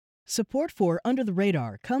Support for Under the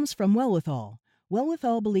Radar comes from Wellwithal.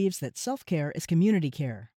 Wellwithal believes that self-care is community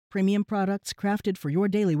care. Premium products crafted for your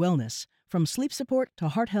daily wellness, from sleep support to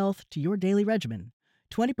heart health to your daily regimen.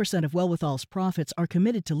 20% of Wellwithal's profits are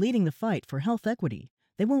committed to leading the fight for health equity.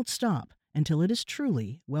 They won't stop until it is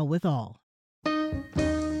truly well with all.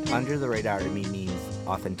 Under the radar to me means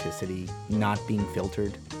authenticity, not being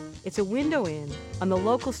filtered. It's a window in on the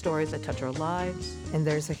local stories that touch our lives. And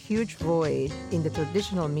there's a huge void in the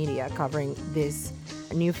traditional media covering these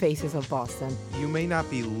new faces of Boston. You may not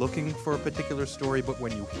be looking for a particular story, but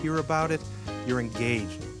when you hear about it, you're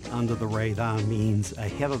engaged. Under the radar means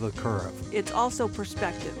ahead of the curve. It's also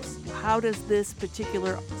perspectives. How does this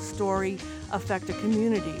particular story affect a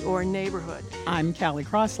community or a neighborhood? I'm Callie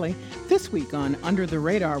Crossley. This week on Under the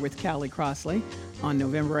Radar with Callie Crossley, on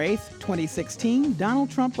November 8th, 2016,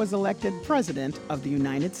 Donald Trump was elected President of the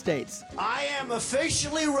United States. I am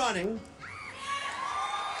officially running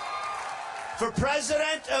for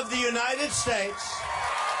President of the United States,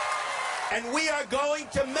 and we are going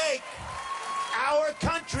to make our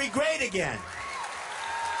country great again.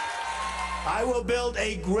 I will build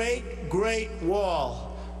a great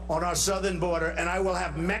wall on our southern border, and I will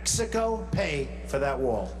have Mexico pay for that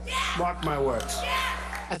wall. Mark my words.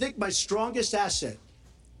 I think my strongest asset,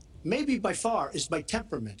 maybe by far, is my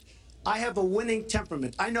temperament. I have a winning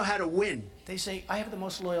temperament. I know how to win. They say I have the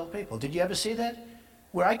most loyal people. Did you ever see that?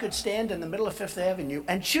 Where I could stand in the middle of Fifth Avenue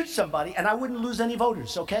and shoot somebody and I wouldn't lose any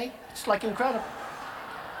voters, okay? It's like incredible.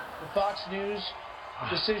 The Fox News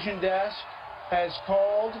decision desk has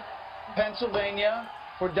called Pennsylvania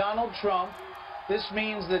for Donald Trump. This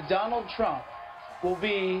means that Donald Trump will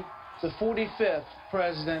be the 45th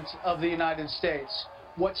president of the United States.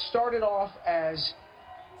 What started off as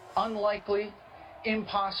unlikely,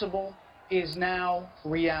 impossible, is now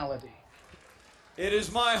reality. It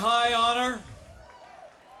is my high honor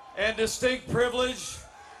and distinct privilege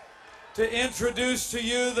to introduce to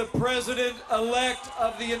you the President-elect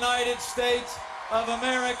of the United States of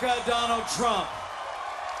America, Donald Trump.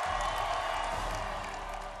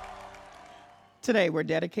 Today, we're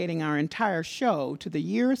dedicating our entire show to the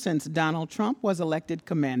year since Donald Trump was elected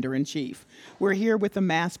Commander-in-Chief. We're here with the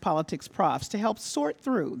Mass Politics profs to help sort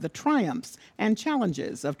through the triumphs and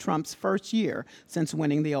challenges of Trump's first year since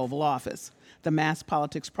winning the Oval Office. The Mass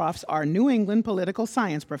Politics profs are New England political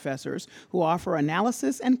science professors who offer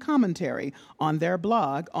analysis and commentary on their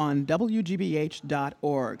blog on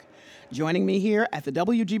WGBH.org. Joining me here at the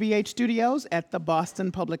WGBH studios at the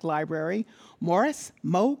Boston Public Library, Morris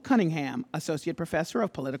Mo Cunningham, Associate Professor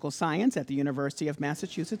of Political Science at the University of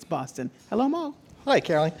Massachusetts, Boston. Hello, Mo. Hi,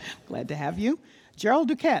 Caroline. Glad to have you. Gerald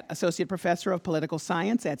Duquette, Associate Professor of Political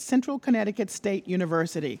Science at Central Connecticut State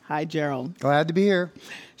University. Hi, Gerald. Glad to be here.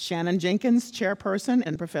 Shannon Jenkins, Chairperson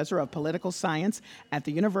and Professor of Political Science at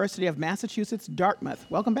the University of Massachusetts, Dartmouth.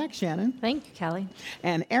 Welcome back, Shannon. Thank you, Callie.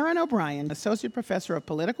 And Erin O'Brien, Associate Professor of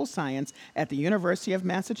Political Science at the University of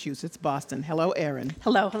Massachusetts, Boston. Hello, Erin.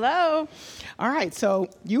 Hello, hello. All right, so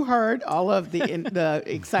you heard all of the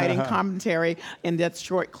exciting commentary in that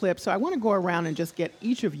short clip. So I want to go around and just get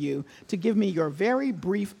each of you to give me your very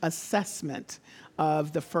brief assessment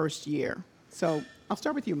of the first year. So I'll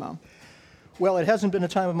start with you, Mo. Well, it hasn't been a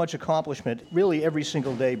time of much accomplishment. Really, every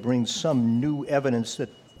single day brings some new evidence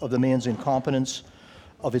of the man's incompetence,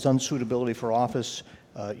 of his unsuitability for office.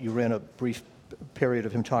 You ran a brief period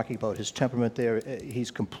of him talking about his temperament there.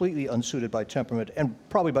 He's completely unsuited by temperament and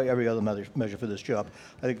probably by every other measure for this job.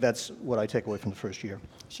 I think that's what I take away from the first year.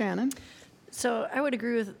 Shannon? So I would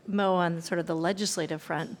agree with Mo on sort of the legislative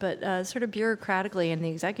front, but sort of bureaucratically in the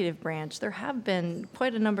executive branch, there have been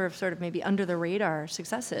quite a number of sort of maybe under-the-radar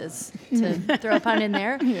successes, to throw a pun in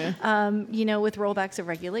there, with rollbacks of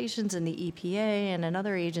regulations in the EPA and in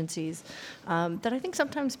other agencies that I think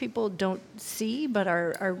sometimes people don't see but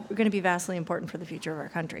are going to be vastly important for the future of our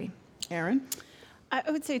country. Erin?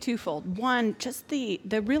 I would say twofold. One, just the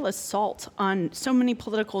real assault on so many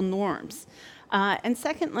political norms. And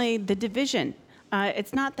secondly, the division.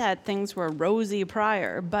 It's not that things were rosy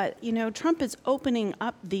prior, but, Trump is opening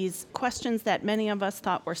up these questions that many of us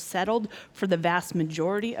thought were settled for the vast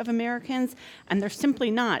majority of Americans, and they're simply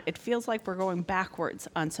not. It feels like we're going backwards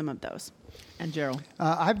on some of those. And Gerald?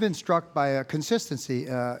 I've been struck by a consistency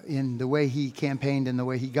in the way he campaigned and the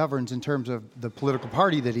way he governs in terms of the political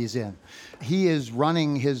party that he's in. He is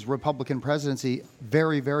running his Republican presidency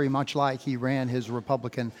very, very much like he ran his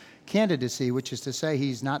Republican candidacy, which is to say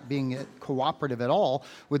he's not being cooperative at all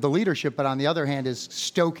with the leadership, but on the other hand is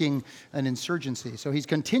stoking an insurgency. So he's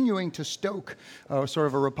continuing to stoke sort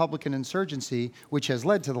of a Republican insurgency, which has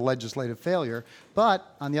led to the legislative failure.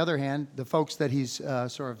 But on the other hand, the folks that he's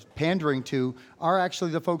sort of pandering to are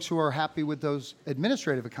actually the folks who are happy with those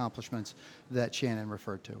administrative accomplishments that Shannon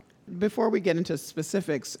referred to. Before we get into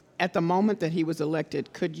specifics, at the moment that he was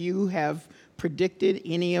elected, could you have predicted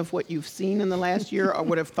any of what you've seen in the last year, or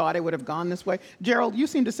would have thought it would have gone this way? Gerald, you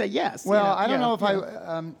seem to say yes. Well, I don't know if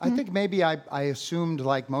I think maybe I assumed,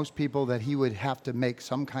 like most people, that he would have to make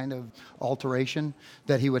some kind of alteration,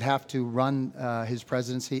 that he would have to run his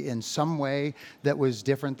presidency in some way that was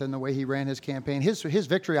different than the way he ran his campaign. His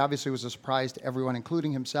victory obviously was a surprise to everyone,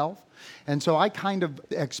 including himself. And so I kind of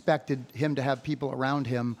expected him to have people around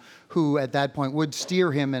him who at that point would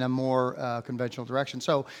steer him in a more conventional direction.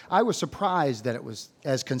 So I was surprised that it was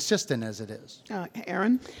as consistent as it is.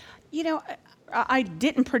 Aaron? You know, I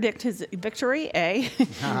didn't predict his victory,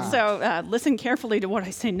 so listen carefully to what I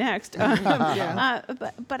say next.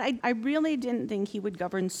 But I really didn't think he would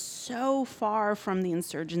govern so far from the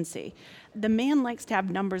insurgency. The man likes to have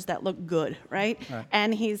numbers that look good, right?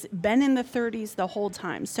 And he's been in the 30s the whole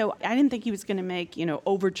time. So I didn't think he was going to make,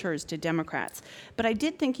 overtures to Democrats. But I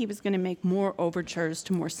did think he was going to make more overtures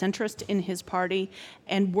to more centrist in his party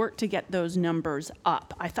and work to get those numbers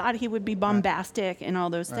up. I thought he would be bombastic and all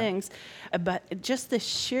those things. But just the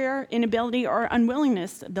sheer inability or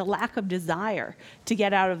unwillingness, the lack of desire to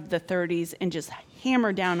get out of the 30s and just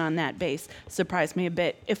hammer down on that base surprised me a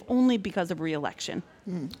bit, if only because of re-election.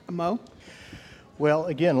 Mo? Well,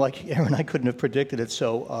 again, like Aaron, I couldn't have predicted it.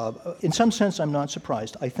 So in some sense, I'm not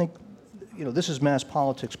surprised. I think, this is mass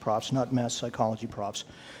politics props, not mass psychology props.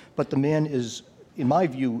 But the man is, in my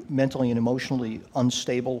view, mentally and emotionally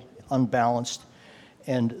unstable, unbalanced,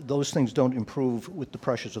 and those things don't improve with the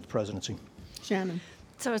pressures of the presidency. Shannon?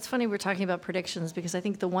 So it's funny we're talking about predictions, because I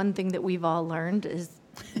think the one thing that we've all learned is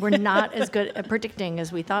we're not as good at predicting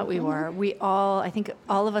as we thought we were. I think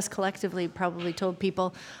all of us collectively probably told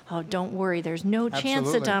people, oh, don't worry, there's no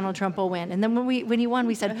chance that Donald Trump will win. And then when he won,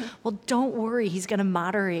 we said, well, don't worry, he's going to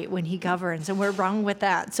moderate when he governs. And we're wrong with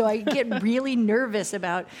that. So I get really nervous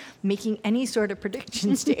about making any sort of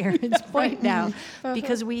predictions, to Aaron's point now,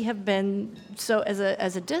 because we have been, so as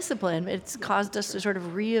a discipline, it's caused us to sort of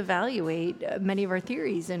reevaluate many of our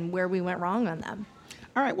theories and where we went wrong on them.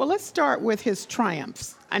 All right, well, let's start with his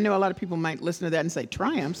triumphs. I know a lot of people might listen to that and say,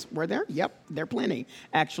 triumphs? Were there? Yep, there are plenty,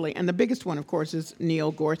 actually. And the biggest one, of course, is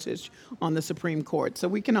Neil Gorsuch on the Supreme Court. So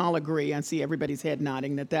we can all agree, I see everybody's head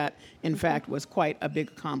nodding, that in fact was quite a big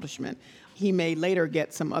accomplishment. He may later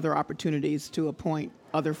get some other opportunities to appoint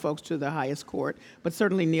other folks to the highest court, but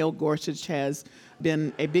certainly Neil Gorsuch has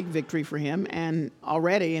been a big victory for him, and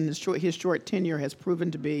already in his short tenure has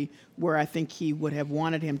proven to be where I think he would have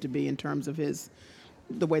wanted him to be in terms of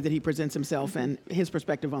the way that he presents himself and his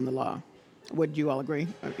perspective on the law. Would you all agree?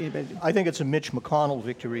 I think it's a Mitch McConnell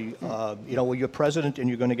victory. Well, you're president and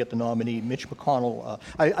you're going to get the nominee. Mitch McConnell,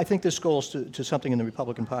 I think this goes to something in the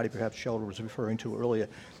Republican Party, perhaps Sheldon was referring to earlier,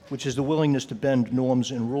 which is the willingness to bend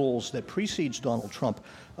norms and rules that precedes Donald Trump.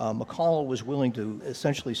 McConnell was willing to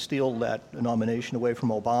essentially steal that nomination away from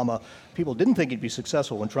Obama. People didn't think he'd be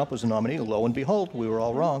successful when Trump was the nominee. Lo and behold, we were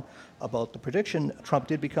all wrong about the prediction. Trump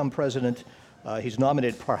did become president. He's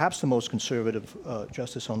nominated perhaps the most conservative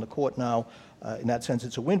justice on the court now. In that sense,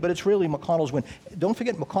 it's a win, but it's really McConnell's win. Don't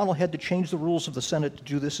forget, McConnell had to change the rules of the Senate to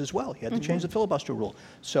do this as well. He had to change the filibuster rule.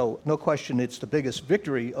 So no question, it's the biggest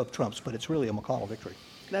victory of Trump's, but it's really a McConnell victory.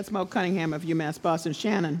 That's Mo Cunningham of UMass Boston.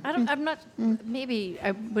 Shannon? Maybe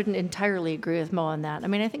I wouldn't entirely agree with Mo on that. I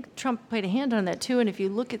mean, I think Trump played a hand on that too, and if you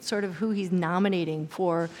look at sort of who he's nominating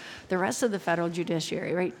for the rest of the federal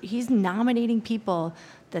judiciary, right, he's nominating people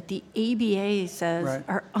that the ABA says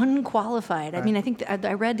are unqualified. I mean, I think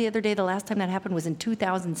I read the other day the last time that happened was in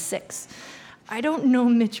 2006. I don't know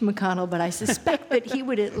Mitch McConnell, but I suspect that he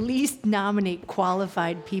would at least nominate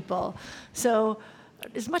qualified people. So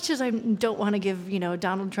as much as I don't want to give,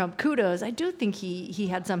 Donald Trump kudos, I do think he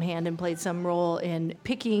had some hand and played some role in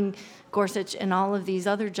picking Gorsuch and all of these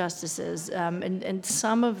other justices. And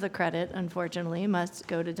some of the credit, unfortunately, must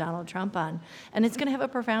go to Donald Trump on. And it's going to have a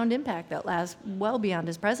profound impact that lasts well beyond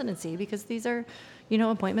his presidency, because these are,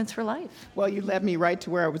 appointments for life. Well, you led me right to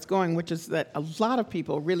where I was going, which is that a lot of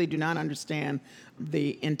people really do not understand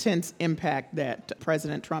the intense impact that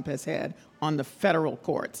President Trump has had on the federal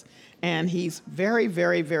courts. And he's very,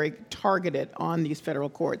 very, very targeted on these federal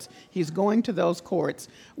courts. He's going to those courts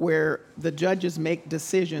where the judges make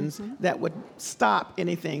decisions that would stop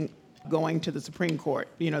anything going to the Supreme Court.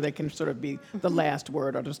 They can sort of be the last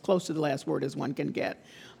word, or as close to the last word as one can get.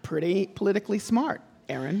 Pretty politically smart.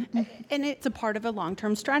 Erin? And it's a part of a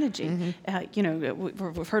long-term strategy.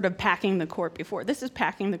 We've heard of packing the court before. This is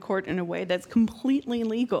packing the court in a way that's completely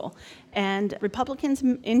legal. And Republicans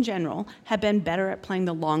in general have been better at playing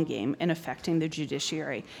the long game and affecting the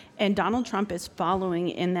judiciary. And Donald Trump is following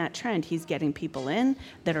in that trend. He's getting people in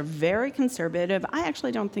that are very conservative. I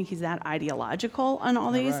actually don't think he's that ideological on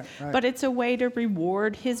all these, but it's a way to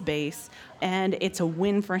reward his base. And it's a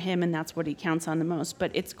win for him, and that's what he counts on the most. But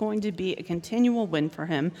it's going to be a continual win for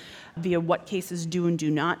him via what cases do and do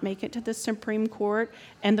not make it to the Supreme Court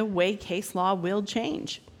and the way case law will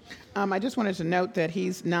change. I just wanted to note that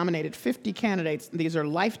he's nominated 50 candidates. These are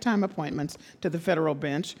lifetime appointments to the federal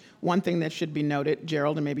bench. One thing that should be noted,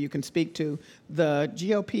 Gerald, and maybe you can speak to, the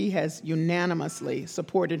GOP has unanimously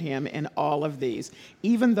supported him in all of these,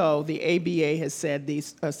 even though the ABA has said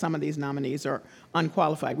some of these nominees are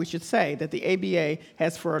unqualified. We should say that the ABA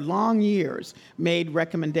has for long years made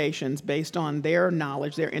recommendations based on their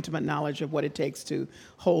knowledge, their intimate knowledge of what it takes to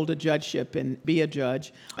hold a judgeship and be a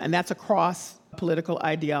judge, and that's across political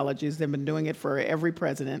ideologies. They've been doing it for every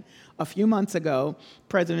president. A few months ago,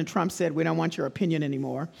 President Trump said, "We don't want your opinion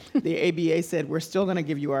anymore." The ABA said, "We're still going to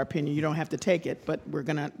give you our opinion. You don't have to take it, but we're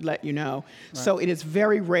going to let you know." Right. So it is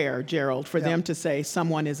very rare, Gerald, for them to say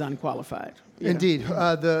someone is unqualified. Indeed.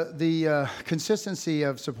 The consistency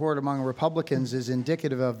of support among Republicans is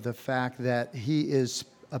indicative of the fact that he is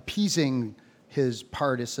appeasing his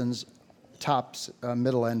partisans, tops,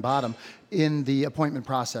 middle, and bottom, in the appointment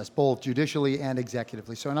process, both judicially and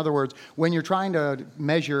executively. So in other words, when you're trying to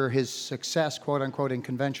measure his success, quote unquote, in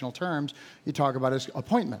conventional terms, you talk about his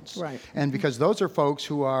appointments. Right. And because those are folks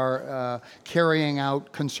who are carrying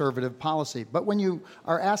out conservative policy. But when you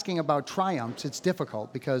are asking about triumphs, it's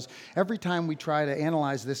difficult because every time we try to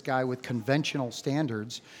analyze this guy with conventional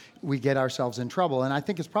standards, we get ourselves in trouble. And I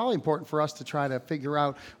think it's probably important for us to try to figure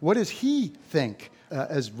out, what does he think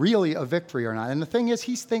as really a victory or not? And the thing is,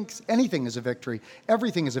 he thinks anything is a victory.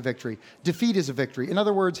 Everything is a victory. Defeat is a victory. In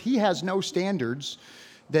other words, he has no standards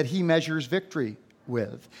that he measures victory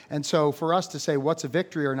with. And so for us to say what's a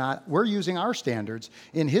victory or not, we're using our standards.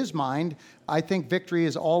 In his mind, I think victory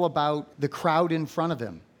is all about the crowd in front of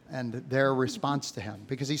him and their response to him,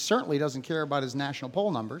 because he certainly doesn't care about his national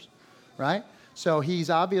poll numbers, right? So he's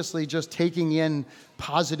obviously just taking in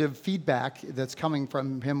positive feedback that's coming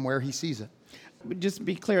from him where he sees it. Just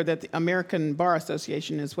be clear that the American Bar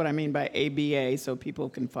Association is what I mean by ABA, so people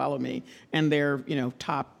can follow me, and they're,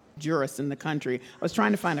 top jurists in the country. I was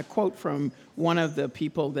trying to find a quote from one of the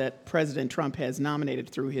people that President Trump has nominated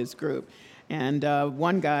through his group. And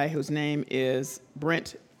one guy whose name is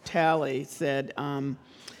Brent Talley said,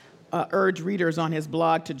 urge readers on his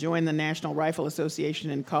blog to join the National Rifle Association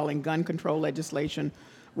in calling gun control legislation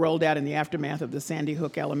rolled out in the aftermath of the Sandy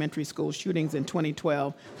Hook Elementary School shootings in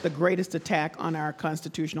 2012 the greatest attack on our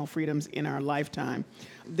constitutional freedoms in our lifetime.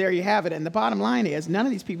 There you have it. And the bottom line is, none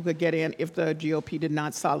of these people could get in if the GOP did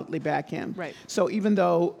not solidly back him. Right. So even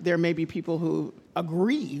though there may be people who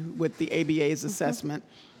agree with the ABA's assessment,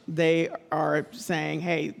 they are saying,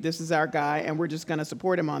 hey, this is our guy, and we're just going to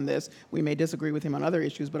support him on this. We may disagree with him on other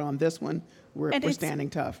issues, but on this one, we're standing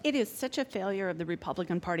tough. It is such a failure of the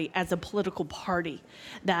Republican Party as a political party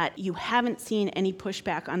that you haven't seen any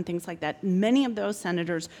pushback on things like that. Many of those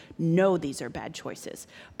senators know these are bad choices,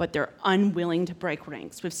 but they're unwilling to break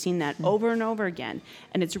ranks. We've seen that over and over again.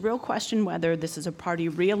 And it's a real question whether this is a party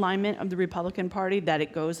realignment of the Republican Party, that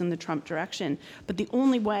it goes in the Trump direction. But the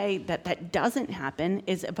only way that that doesn't happen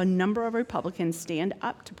is if a number of Republicans stand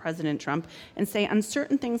up to President Trump and say, on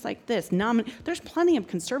certain things like this, there's plenty of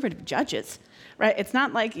conservative judges. Right? It's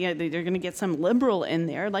not like they're going to get some liberal in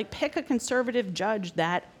there. Like, pick a conservative judge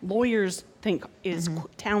that lawyers think is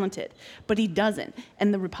talented, but he doesn't.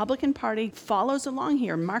 And the Republican Party follows along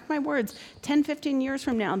here. Mark my words, 10, 15 years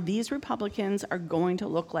from now, these Republicans are going to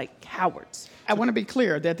look like cowards. I want to be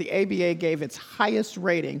clear that the ABA gave its highest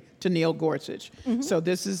rating to Neil Gorsuch. So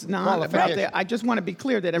this is not about that. I just want to be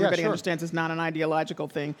clear that everybody understands it's not an ideological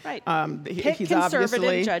thing. Right. He's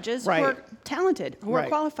conservative judges who are talented, who are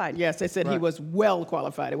qualified. Yes, they said he was well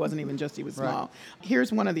qualified. It wasn't even just he was small.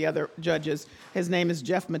 Here's one of the other judges. His name is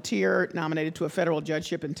Jeff Mateer, nominated to a federal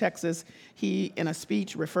judgeship in Texas. He, in a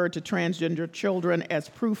speech, referred to transgender children as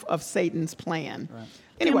proof of Satan's plan. Right.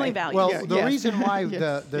 Anyway, well, the reason why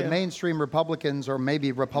the mainstream Republicans, or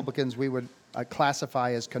maybe Republicans we would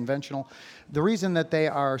classify as conventional. The reason that they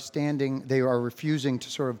are refusing to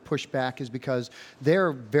sort of push back is because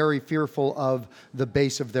they're very fearful of the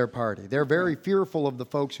base of their party. They're very fearful of the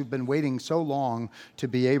folks who've been waiting so long to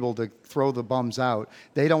be able to throw the bums out.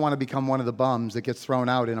 They don't want to become one of the bums that gets thrown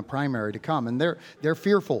out in a primary to come. And they're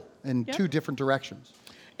fearful in two different directions.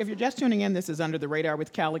 If you're just tuning in, this is Under the Radar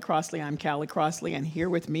with Callie Crossley. I'm Callie Crossley, and here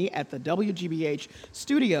with me at the WGBH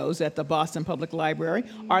studios at the Boston Public Library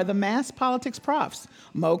are the Mass Politics profs.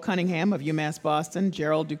 Mo Cunningham of UMass Boston,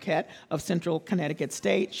 Gerald Duquette of Central Connecticut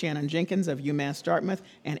State, Shannon Jenkins of UMass Dartmouth,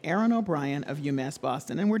 and Aaron O'Brien of UMass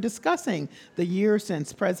Boston. And we're discussing the year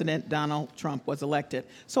since President Donald Trump was elected.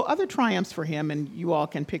 So other triumphs for him, and you all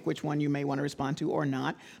can pick which one you may want to respond to or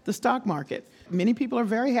not. The stock market. Many people are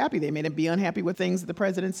very happy. They may be unhappy with things that the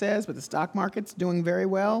president says, but the stock market's doing very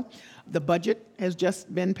well. The budget has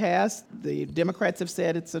just been passed. The Democrats have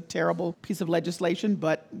said it's a terrible piece of legislation,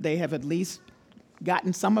 but they have at least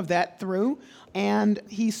gotten some of that through. And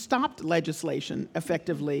he stopped legislation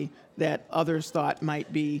effectively that others thought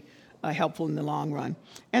might be helpful in the long run.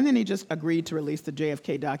 And then he just agreed to release the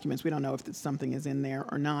JFK documents. We don't know if something is in there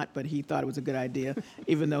or not, but he thought it was a good idea,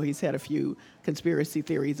 even though he's had a few conspiracy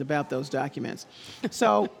theories about those documents.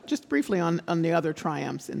 So just briefly on the other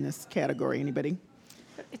triumphs in this category, anybody?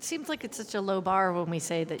 It seems like it's such a low bar when we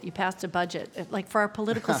say that you passed a budget, like for our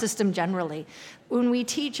political system generally. When we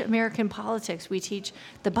teach American politics, we teach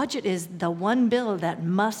the budget is the one bill that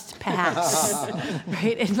must pass,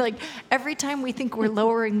 right? And like every time we think we're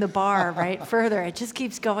lowering the bar, right, further, it just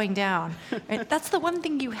keeps going down. Right? That's the one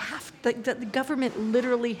thing that the government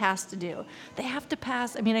literally has to do. They have to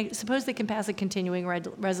pass, I mean, I suppose they can pass a continuing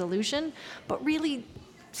resolution, but really,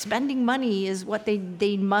 spending money is what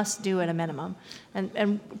they must do at a minimum.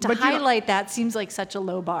 And to highlight that seems like such a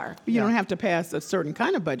low bar. You don't have to pass a certain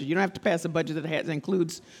kind of budget. You don't have to pass a budget that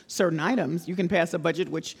includes certain items. You can pass a budget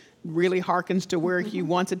which really harkens to where he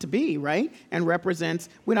wants it to be, right? And represents,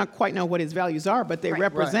 we don't quite know what his values are, but they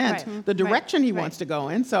represent the direction he wants to go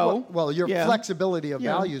in. So, well your flexibility of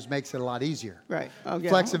values makes it a lot easier. Right.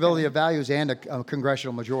 Flexibility of values and a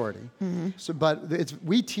congressional majority. So, but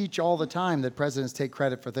we teach all the time that presidents take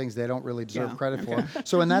credit for things they don't really deserve credit for.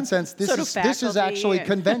 So in that sense, this is actually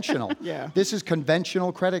conventional. This is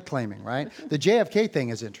conventional credit claiming, right? The JFK thing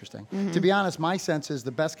is interesting. To be honest, my sense is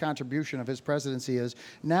the best contribution of his presidency is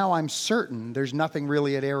now I'm certain there's nothing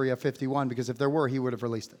really at Area 51 because if there were, he would have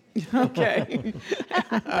released it. Okay.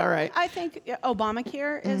 All right. I think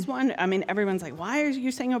Obamacare is one. I mean, everyone's like, why are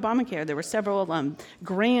you saying Obamacare? There were several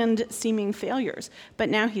grand seeming failures, but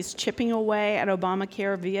now he's chipping away at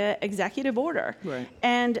Obamacare via executive order. Right.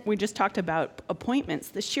 And we just talked about appointments,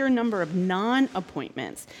 the sheer number of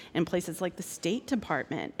non-appointments in places like the State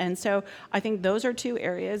Department. And so I think those are two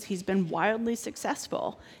areas he's been wildly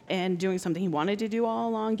successful in doing something he wanted to do all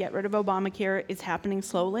along, get rid of Obamacare. It's happening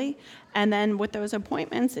slowly. And then with those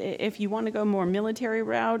appointments, if you want to go more military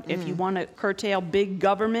route, if you want to curtail big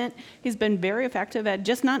government, he's been very effective at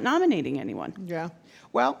just not nominating anyone. Yeah.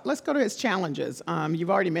 Well, let's go to his challenges. You've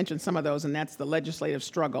already mentioned some of those, and that's the legislative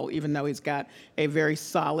struggle, even though he's got a very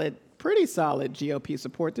pretty solid GOP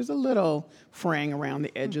support. There's a little fraying around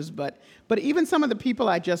the edges, but even some of the people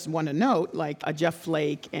I just want to note, like a Jeff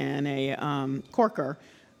Flake and a Corker,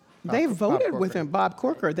 they voted with him. Bob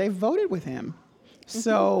Corker, they voted with him.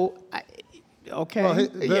 So, okay.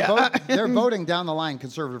 Well, they're voting down the line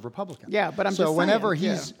conservative Republican. Yeah, but I'm just saying. So whenever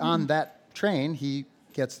he's on that train, he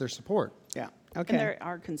gets their support. Yeah. Okay. And there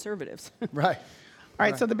are conservatives. Right. All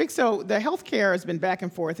right, so the health care has been back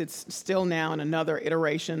and forth. It's still now in another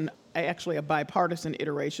iteration, actually a bipartisan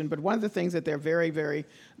iteration. But one of the things that the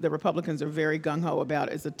Republicans are very gung-ho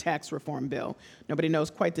about is the tax reform bill. Nobody knows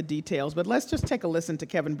quite the details, but let's just take a listen to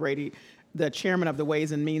Kevin Brady, the chairman of the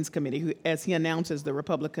Ways and Means Committee, as he announces the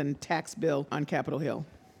Republican tax bill on Capitol Hill.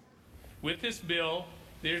 With this bill,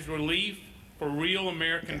 there's relief for real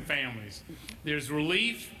American families. There's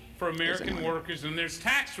relief for American workers, and there's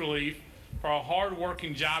tax relief for our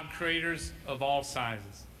hard-working job creators of all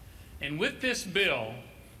sizes. And with this bill,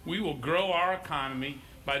 we will grow our economy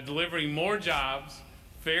by delivering more jobs,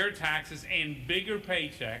 fair taxes, and bigger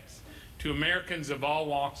paychecks to Americans of all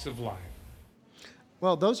walks of life.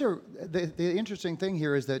 Well, those are the interesting thing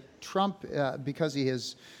here is that Trump, because he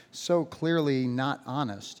is so clearly not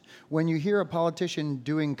honest, when you hear a politician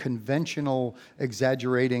doing conventional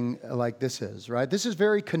exaggerating like this is, right? This is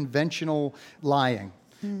very conventional lying.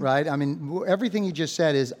 Right? I mean, everything he just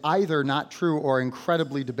said is either not true or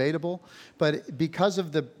incredibly debatable. But because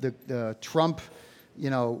of the Trump,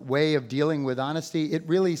 way of dealing with honesty, it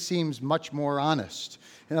really seems much more honest.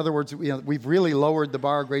 In other words, we've really lowered the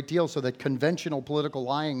bar a great deal so that conventional political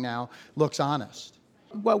lying now looks honest.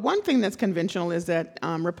 Well, one thing that's conventional is that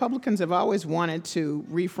Republicans have always wanted to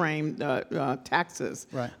reframe taxes,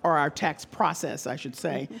 or our tax process, I should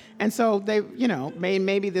say. And so they,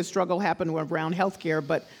 maybe the struggle happened around health care,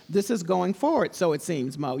 but this is going forward, so it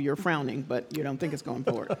seems. Mo, you're frowning, but you don't think it's going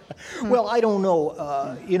forward. Well, I don't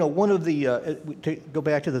know. One of the, to go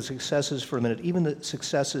back to the successes for a minute, even the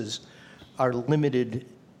successes are limited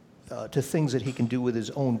to things that he can do with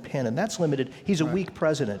his own pen, and that's limited. He's a weak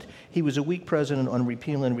president. He was a weak president on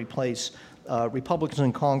repeal and replace. Republicans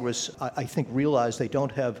in Congress, I think, realize they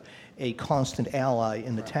don't have a constant ally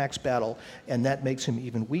in the tax battle, and that makes him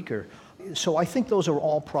even weaker. So I think those are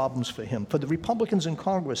all problems for him. For the Republicans in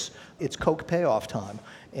Congress, it's Koch payoff time,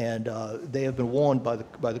 and they have been warned by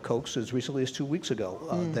the Kochs as recently as 2 weeks ago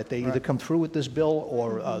that they either come through with this bill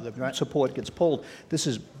or the support gets pulled. This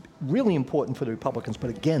is really important for the Republicans,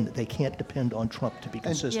 but again, they can't depend on Trump to be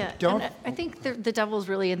consistent. And I think the devil's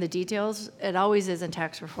really in the details. It always is in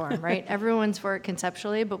tax reform, right? Everyone's for it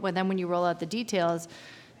conceptually, but when you roll out the details,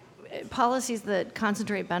 policies that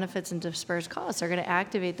concentrate benefits and disperse costs are going to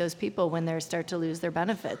activate those people when they start to lose their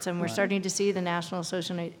benefits. And we're starting to see the National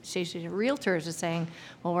Association of Realtors is saying,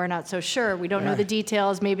 well, we're not so sure. We don't know the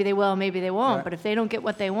details. Maybe they will, maybe they won't. But if they don't get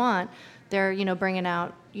what they want, they're, bringing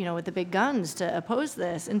out, with the big guns to oppose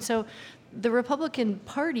this. And so the Republican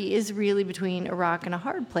Party is really between a rock and a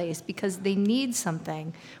hard place because they need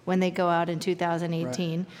something when they go out in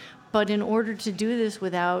 2018. But in order to do this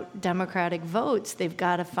without Democratic votes, they've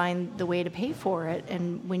got to find the way to pay for it.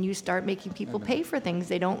 And when you start making people pay for things,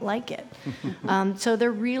 they don't like it. So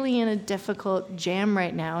they're really in a difficult jam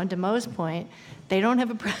right now. And to Mo's point, they don't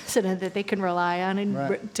have a president that they can rely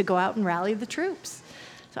on to go out and rally the troops.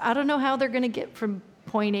 So I don't know how they're going to get from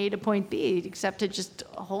point A to point B, except to just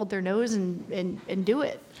hold their nose and do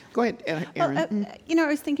it. Go ahead, Erin. Well, I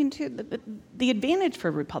was thinking too, the advantage for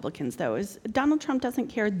Republicans, though, is Donald Trump doesn't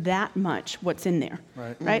care that much what's in there,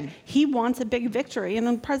 right? He wants a big victory,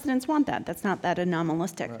 and presidents want that. That's not that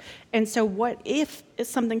anomalistic. And so what if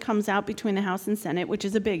something comes out between the House and Senate, which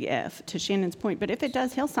is a big if, to Shannon's point, but if it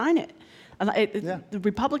does, he'll sign it. The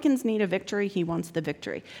Republicans need a victory. He wants the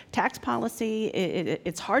victory. Tax policy,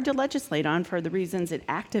 it's hard to legislate on for the reasons it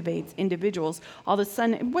activates individuals. All of a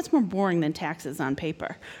sudden, what's more boring than taxes on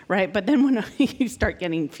paper, right? But then when you start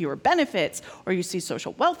getting fewer benefits or you see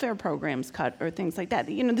social welfare programs cut or things like that,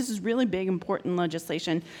 this is really big, important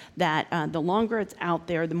legislation that the longer it's out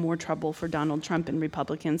there, the more trouble for Donald Trump and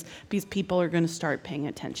Republicans because people are going to start paying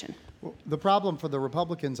attention. Well, the problem for the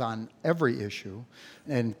Republicans on every issue,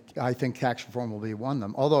 and I think tax reform will be one of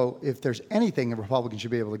them, although if there's anything a Republican should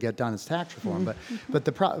be able to get done, it's tax reform. But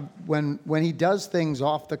when he does things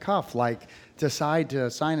off the cuff, like decide to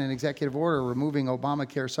sign an executive order removing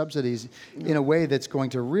Obamacare subsidies in a way that's going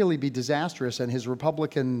to really be disastrous, and his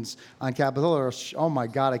Republicans on Capitol Hill are, oh my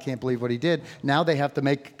God, I can't believe what he did. Now they have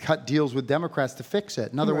to cut deals with Democrats to fix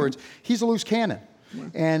it. In other words, he's a loose cannon.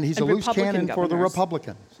 And he's a loose cannon for the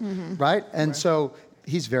Republicans, right? And so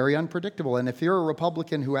he's very unpredictable. And if you're a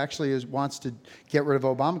Republican who actually wants to get rid of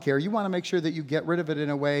Obamacare, you want to make sure that you get rid of it in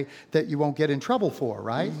a way that you won't get in trouble for,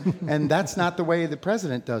 right? And that's not the way the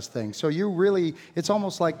president does things. So it's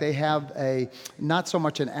almost like they have not so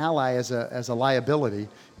much an ally as a liability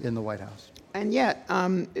in the White House. And yet,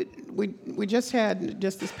 we just had,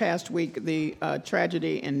 this past week, the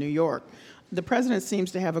tragedy in New York. The president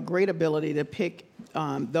seems to have a great ability to pick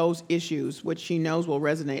those issues which he knows will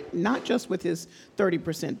resonate, not just with his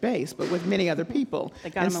 30% base, but with many other people.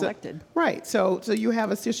 That got him elected. Right. So you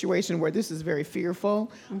have a situation where this is very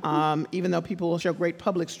fearful, even though people will show great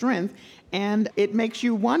public strength. And it makes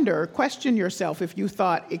you question yourself if you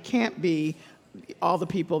thought it can't be all the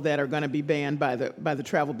people that are going to be banned by the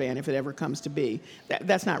travel ban if it ever comes to be.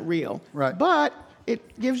 That's not real. Right. But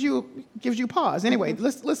it gives you pause. Anyway,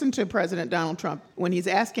 listen to President Donald Trump when he's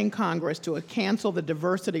asking Congress to cancel the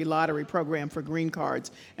diversity lottery program for green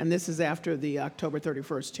cards, and this is after the October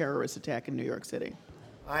 31st terrorist attack in New York City.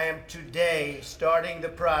 I am today starting the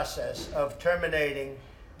process of terminating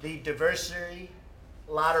the diversity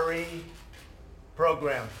lottery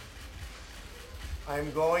program.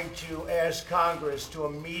 I'm going to ask Congress to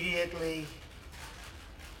immediately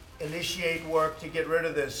initiate work to get rid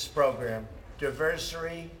of this program.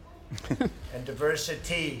 Diversity and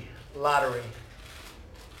diversity lottery.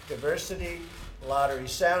 Diversity lottery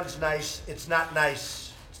sounds nice. It's not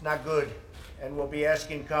nice. It's not good. And we'll be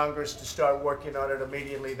asking Congress to start working on it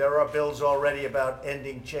immediately. There are bills already about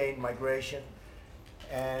ending chain migration.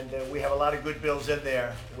 And we have a lot of good bills in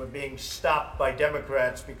there. We're being stopped by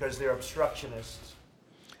Democrats because they're obstructionists.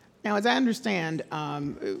 Now, as I understand,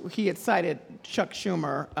 he had cited Chuck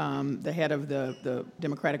Schumer, the head of the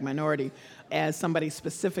Democratic minority, as somebody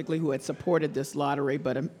specifically who had supported this lottery,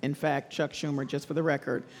 but in fact, Chuck Schumer, just for the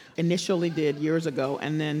record, initially did years ago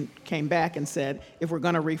and then came back and said, if we're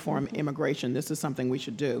going to reform immigration, this is something we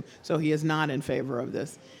should do. So he is not in favor of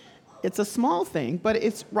this. It's a small thing, but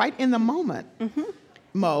it's right in the moment,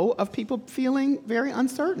 Mo, of people feeling very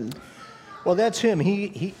uncertain. Well, that's him.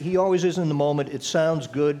 He always is in the moment. It sounds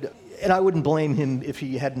good. And I wouldn't blame him if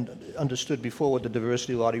he hadn't understood before what the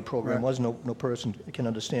diversity lottery program was. No person can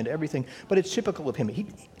understand everything. But it's typical of him.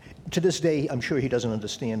 To this day, I'm sure he doesn't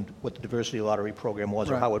understand what the diversity lottery program was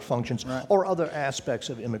or how it functions or other aspects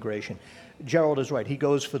of immigration. Gerald is right. He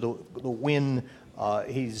goes for the win.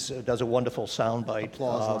 He does a wonderful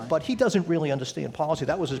soundbite, but he doesn't really understand policy.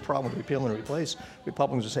 That was his problem with repeal and replace.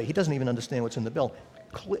 Republicans would say he doesn't even understand what's in the bill.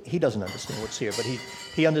 He doesn't understand what's here, but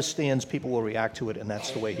he understands people will react to it, and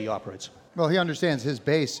that's the way he operates. Well, he understands his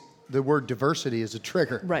base. The word diversity is a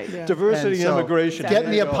trigger. Right. Yeah. Diversity and immigration. Get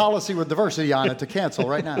me a policy with diversity on it to cancel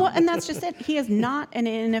right now. Well, and that's just it. He is not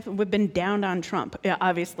we've been down on Trump,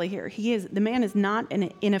 obviously, here. The man is not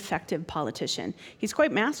an ineffective politician. He's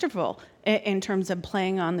quite masterful in terms of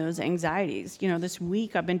playing on those anxieties. You know, this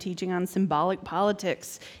week I've been teaching on symbolic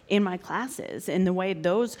politics in my classes, and the way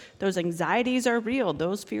those anxieties are real,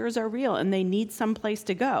 those fears are real, and they need some place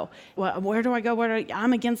to go. Well, where do I go?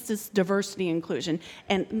 I'm against this diversity inclusion.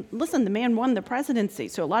 And listen, the man won the presidency,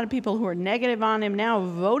 so a lot of people who are negative on him now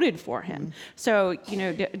voted for him. So, you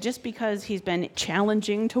know, just because he's been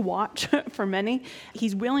challenging to watch for many,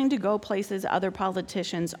 he's willing to go places other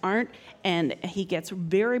politicians aren't, and he gets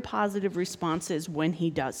very positive responses when he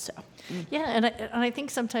does so. Yeah, and I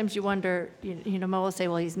think sometimes you wonder, you know, Mo will say,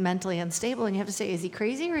 well, he's mentally unstable, and you have to say, is he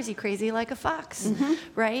crazy or is he crazy like a fox,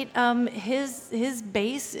 right? His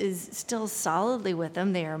base is still solidly with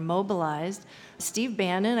him. They are mobilized. Steve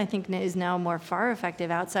Bannon, I think, is now more far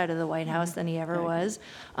effective outside of the White House than he ever was,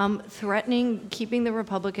 threatening keeping the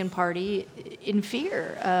Republican Party in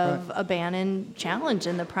fear of a Bannon challenge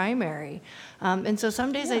in the primary. And so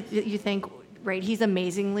some days you think, right, he's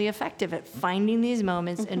amazingly effective at finding these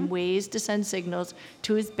moments and ways to send signals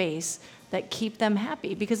to his base that keep them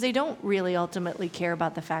happy, because they don't really ultimately care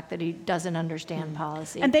about the fact that he doesn't understand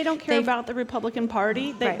policy. And they don't care about the Republican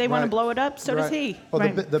Party. They want to blow it up, so does he. Well,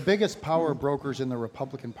 the biggest power brokers in the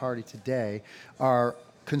Republican Party today are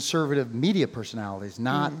conservative media personalities,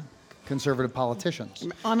 not conservative politicians.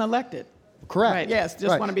 Unelected. Correct. Right. Yes,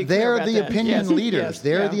 just want to be clear They're about the that. opinion leaders. Yes.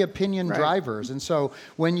 They're the opinion drivers. And so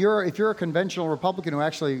if you're a conventional Republican who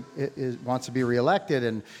actually wants to be reelected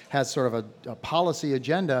and has sort of a policy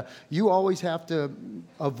agenda, you always have to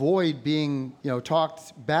avoid being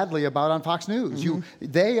talked badly about on Fox News.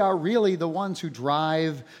 They are really the ones who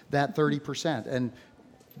drive that 30%, and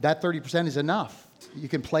that 30% is enough. You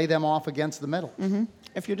can play them off against the middle.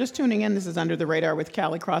 If you're just tuning in, this is Under the Radar with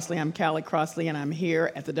Callie Crossley. I'm Callie Crossley, and I'm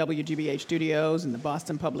here at the WGBH studios in the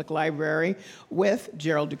Boston Public Library with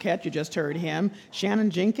Gerald Duquette, you just heard him, Shannon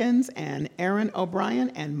Jenkins, and Aaron O'Brien,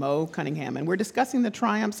 and Mo Cunningham. And we're discussing the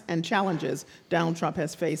triumphs and challenges Donald Trump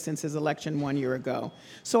has faced since his election 1 year ago.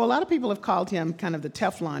 So a lot of people have called him kind of the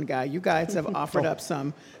Teflon guy. You guys have offered up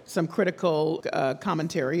some critical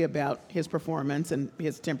commentary about his performance and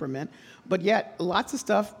his temperament, but yet lots of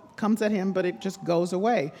stuff comes at him, but it just goes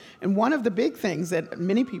away. And one of the big things that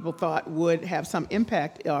many people thought would have some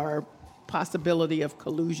impact are possibility of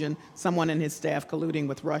collusion, someone in his staff colluding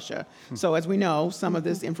with Russia. So as we know, some of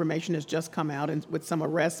this information has just come out, and with some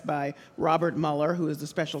arrests by Robert Mueller, who is the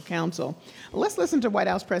special counsel. Let's listen to White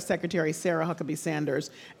House Press Secretary Sarah Huckabee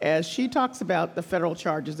Sanders as she talks about the federal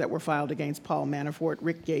charges that were filed against Paul Manafort,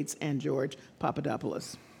 Rick Gates, and George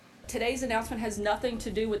Papadopoulos. Today's announcement has nothing to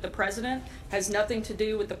do with the president, has nothing to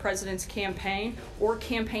do with the president's campaign or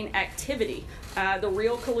campaign activity. The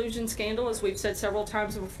real collusion scandal, as we've said several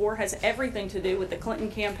times before, has everything to do with the Clinton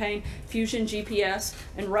campaign, Fusion GPS,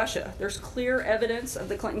 and Russia. There's clear evidence of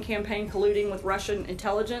the Clinton campaign colluding with Russian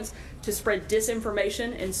intelligence to spread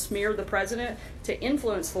disinformation and smear the president to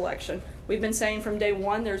influence the election. We've been saying from day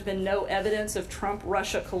one there's been no evidence of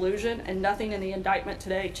Trump-Russia collusion, and nothing in the indictment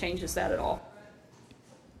today changes that at all.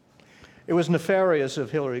 It was nefarious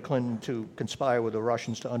of Hillary Clinton to conspire with the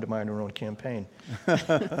Russians to undermine her own campaign.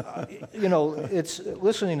 It's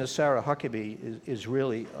listening to Sarah Huckabee is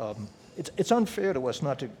really it's unfair to us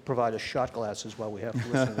not to provide us shot glasses while we have to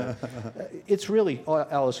listen to that. It's really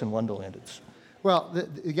Alice in Wonderland. Well,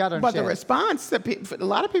 you got to understand. But the response, a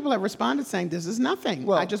lot of people have responded saying this is nothing.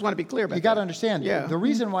 Well, I just want to be clear about that. You got to understand. Yeah. The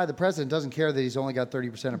reason why the president doesn't care that he's only got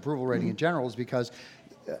 30% approval rating in general is because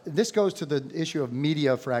this goes to the issue of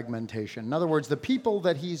media fragmentation. In other words, the people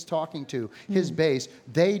that he's talking to, his base,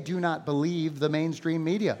 they do not believe the mainstream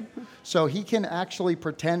media. So he can actually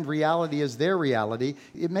pretend reality is their reality.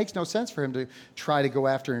 It makes no sense for him to try to go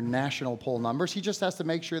after national poll numbers. He just has to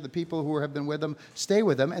make sure the people who have been with him stay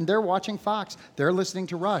with him. And they're watching Fox. They're listening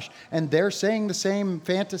to Rush. And they're saying the same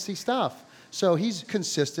fantasy stuff. So he's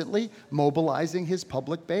consistently mobilizing his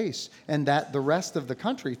public base, and that the rest of the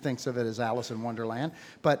country thinks of it as Alice in Wonderland.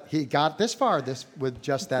 But he got this far with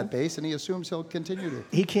just that base, and he assumes he'll continue to.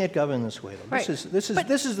 He can't govern this way, though. Right. This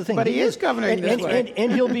is the thing. But he is governing this way.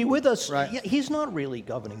 And he'll be with us. Right. He's not really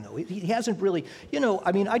governing, though. He hasn't really,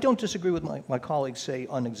 I mean, I don't disagree with my colleagues, say,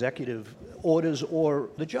 on executive orders or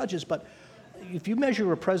the judges, but if you measure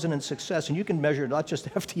a president's success, and you can measure not just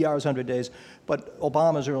FDR's 100 days, but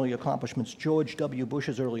Obama's early accomplishments, George W.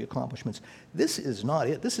 Bush's early accomplishments, this is not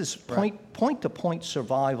it. This is point-to-point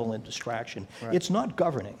survival and distraction. Right. It's not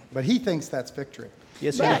governing. But he thinks that's victory.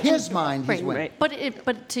 Yes, in his mind, he's winning. Right.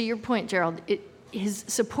 But to your point, Gerald, his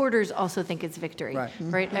supporters also think it's victory,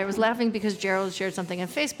 right? I was laughing because Gerald shared something on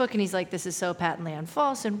Facebook, and he's like, this is so patently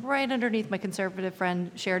unfalse, and right underneath, my conservative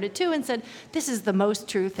friend shared it too and said, this is the most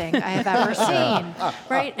true thing I have ever seen,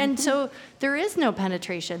 right? And so there is no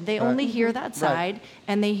penetration. They only hear that side,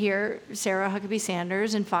 and they hear Sarah Huckabee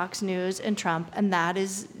Sanders and Fox News and Trump, and that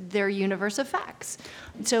is their universe of facts.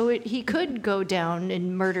 So he could go down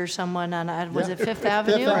and murder someone on, was it Fifth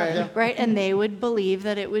Avenue? Right? And they would believe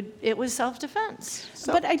that it was self-defense.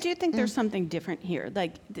 But I do think there's something different here.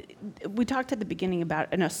 Like, we talked at the beginning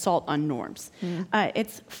about an assault on norms.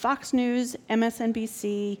 It's Fox News,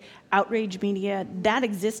 MSNBC, outrage media, that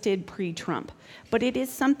existed pre-Trump. But it is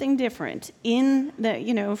something different in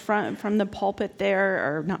the, from the pulpit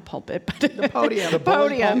there, or not pulpit, but the podium. The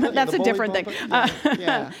podium. That's a different thing.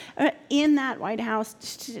 Yeah. In that White House,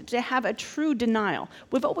 to have a true denial.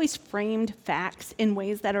 We've always framed facts in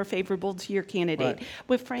ways that are favorable to your candidate. Right.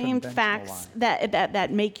 We've framed facts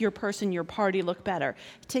that make your person, your party look better.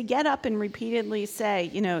 To get up and repeatedly say,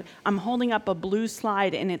 I'm holding up a blue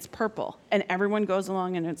slide and it's purple, and everyone goes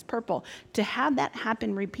along and it's purple. To have that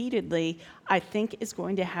happen repeatedly, I think is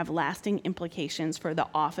going to have lasting implications for the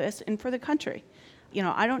office and for the country.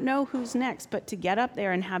 I don't know who's next, but to get up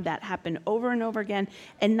there and have that happen over and over again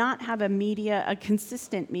and not have a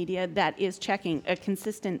consistent media that is checking, a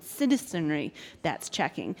consistent citizenry that's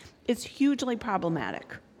checking, is hugely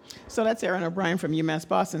problematic. So that's Aaron O'Brien from UMass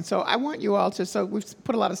Boston. So I want you all to, we've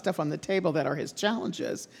put a lot of stuff on the table that are his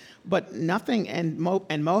challenges, but nothing, and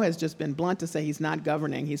Mo has just been blunt to say he's not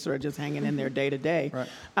governing. He's sort of just hanging in there day to day.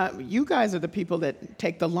 You guys are the people that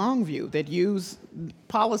take the long view, that use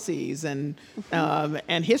policies and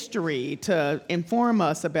history to inform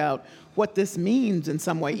us about what this means in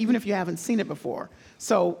some way, even if you haven't seen it before.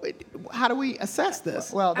 So how do we assess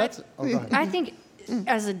this? Well, that's... I think...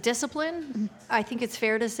 As a discipline, I think it's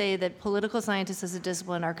fair to say that political scientists as a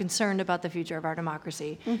discipline are concerned about the future of our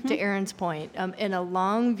democracy. To Aaron's point, in a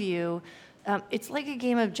long view, it's like a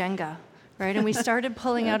game of Jenga, right? And we started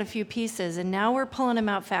pulling out a few pieces, and now we're pulling them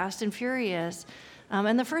out fast and furious.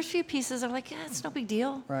 And the first few pieces are like, it's no big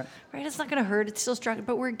deal, right? It's not going to hurt. It's still structured,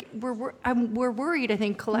 but we're worried. I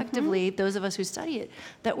think collectively, those of us who study it,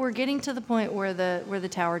 that we're getting to the point where the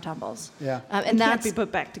tower tumbles. And can't be put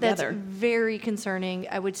back together. That's very concerning.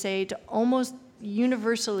 I would say to almost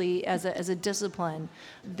universally as a discipline,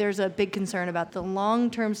 there's a big concern about the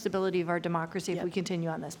long-term stability of our democracy if we continue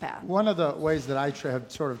on this path. One of the ways that I have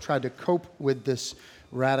sort of tried to cope with this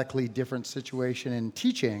radically different situation in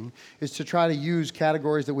teaching is to try to use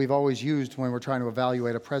categories that we've always used when we're trying to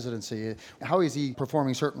evaluate a presidency. How is he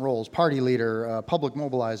performing certain roles? Party leader, public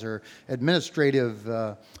mobilizer,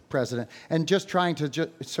 administrative president, and just trying to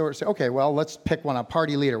sort of say, okay, well, let's pick one, a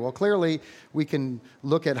party leader. Well, clearly we can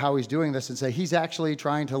look at how he's doing this and say he's actually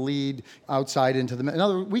trying to lead outside into the... In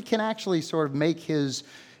other words, we can actually sort of make his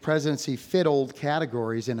presidency fit old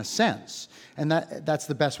categories in a sense, and that's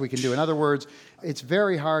the best we can do. In other words, it's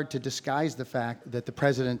very hard to disguise the fact that the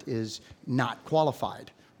president is not qualified,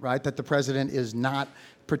 right? That the president is not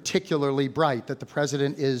particularly bright, that the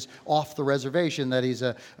president is off the reservation, that he's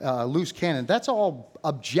a loose cannon. That's all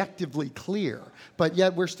objectively clear, but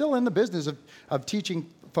yet we're still in the business of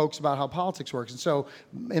teaching folks about how politics works. And so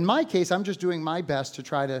in my case, I'm just doing my best to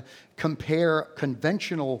try to compare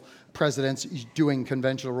conventional presidents doing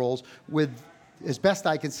conventional roles with, as best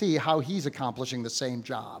I can see, how he's accomplishing the same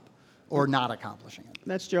job or not accomplishing it.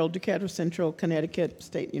 That's Gerald Decatur, Central Connecticut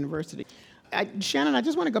State University. Shannon, I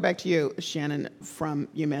just want to go back to you, Shannon from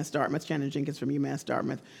UMass Dartmouth, Shannon Jenkins from UMass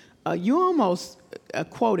Dartmouth. You almost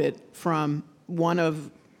quoted from one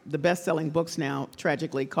of the best-selling books now,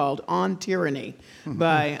 tragically, called On Tyranny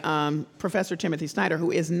by Professor Timothy Snyder,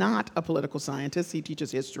 who is not a political scientist. He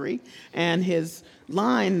teaches history. And his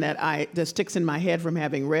line that sticks in my head from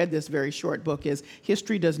having read this very short book is,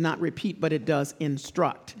 history does not repeat, but it does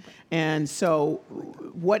instruct. And so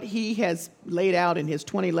what he has laid out in his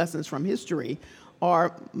 20 lessons from history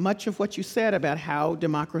are much of what you said about how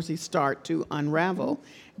democracies start to unravel.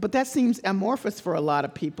 But that seems amorphous for a lot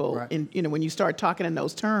of people. Right. And when you start talking in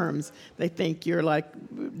those terms, they think you're like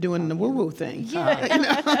doing the woo-woo thing. Yeah.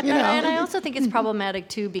 And I also think it's problematic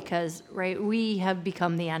too because, right, we have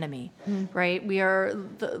become the enemy, right? We are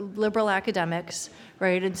the liberal academics,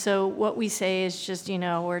 right? And so what we say is just,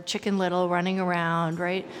 we're Chicken Little running around,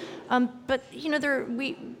 right? But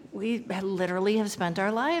we literally have spent our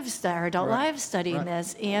adult lives studying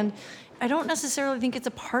this, and I don't necessarily think it's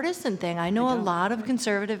a partisan thing. I know a lot of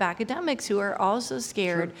conservative academics who are also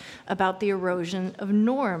scared about the erosion of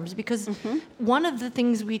norms because one of the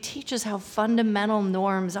things we teach is how fundamental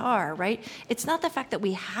norms are, right? It's not the fact that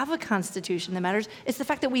we have a constitution that matters, it's the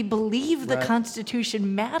fact that we believe the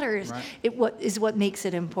Constitution matters. What makes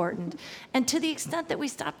it important. And to the extent that we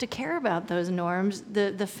stop to care about those norms,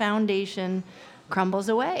 the foundation crumbles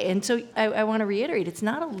away. And so I want to reiterate, it's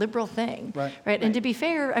not a liberal thing, right? And to be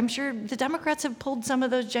fair, I'm sure the Democrats have pulled some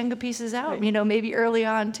of those Jenga pieces out, maybe early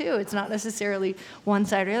on too. It's not necessarily one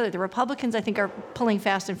side or the other. The Republicans, I think, are pulling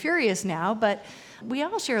fast and furious now, but we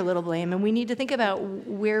all share a little blame, and we need to think about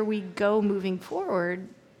where we go moving forward,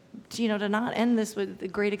 to not end this with a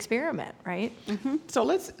great experiment, right? So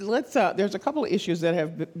let's there's a couple of issues that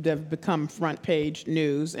have become front page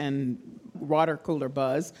news and water cooler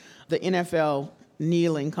buzz. The NFL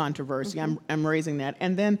kneeling controversy, I'm raising that.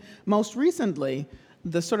 And then most recently,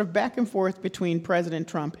 the sort of back and forth between President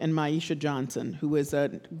Trump and Maisha Johnson, who is a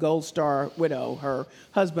Gold Star widow. Her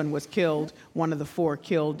husband was killed, one of the 4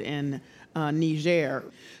 killed in Niger.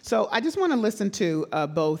 So I just want to listen to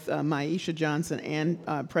both Maisha Johnson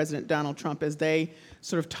and President Donald Trump as they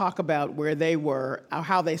sort of talk about where they were,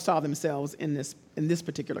 how they saw themselves in this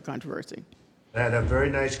particular controversy. I had a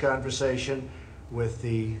very nice conversation with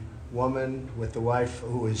the woman, with the wife,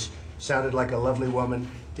 who sounded like a lovely woman,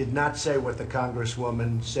 did not say what the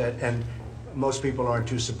Congresswoman said, and most people aren't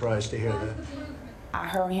too surprised to hear that. I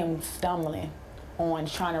heard him stumbling on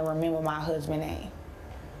trying to remember my husband's name.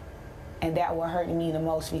 And that what hurt me the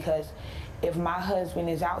most, because if my husband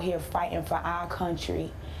is out here fighting for our country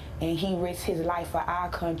and he risks his life for our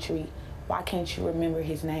country, why can't you remember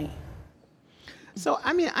his name? So,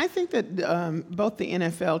 I think that both the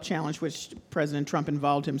NFL challenge, which President Trump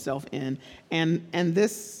involved himself in, and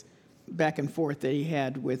this back and forth that he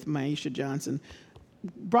had with Maisha Johnson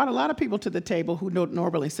brought a lot of people to the table who don't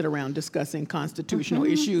normally sit around discussing constitutional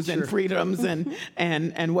issues and freedoms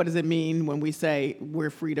and what does it mean when we say we're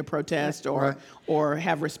free to protest or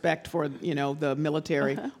have respect for the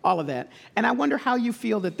military, all of that. And I wonder how you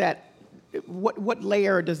feel that what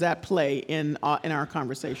layer does that play in our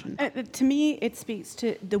conversation? To me, it speaks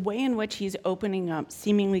to the way in which he's opening up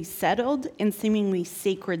seemingly settled and seemingly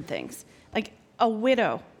sacred things, like a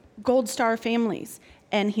widow, Gold Star families,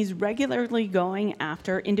 and he's regularly going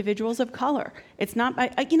after individuals of color. It's not,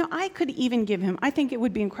 I could even give him. I think it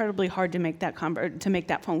would be incredibly hard to make that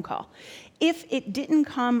phone call. If it didn't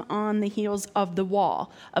come on the heels of the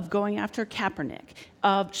wall, of going after Kaepernick,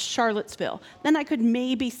 of Charlottesville, then I could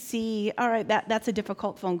maybe see, all right, that's a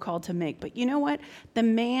difficult phone call to make. But you know what? The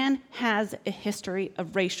man has a history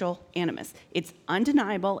of racial animus. It's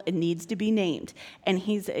undeniable. It needs to be named. And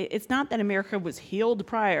it's not that America was healed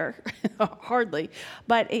prior, hardly,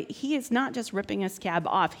 but he is not just ripping a scab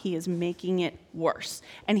off. He is making it worse.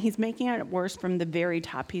 And he's making it worse from the very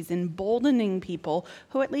top. He's emboldening people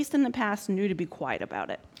who, at least in the past, knew to be quiet about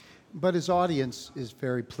it. But his audience is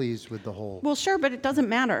very pleased with the whole. Well, sure, but it doesn't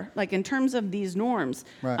matter. Like in terms of these norms,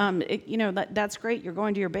 that's great. You're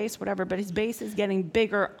going to your base, whatever. But his base is getting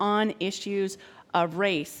bigger on issues of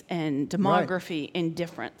race and demography and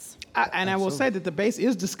difference. I will say that the base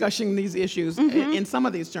is discussing these issues in some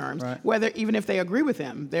of these terms, whether even if they agree with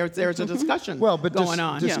him, there's a discussion going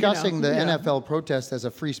on. Discussing the NFL protest as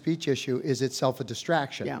a free speech issue is itself a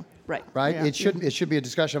distraction. Yeah, right. Yeah. It should be a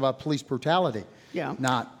discussion about police brutality. Yeah.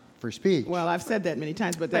 Not free speech. Well, I've said that many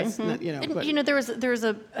times, but that's not, there was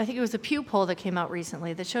I think it was a Pew poll that came out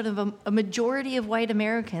recently that showed a majority of white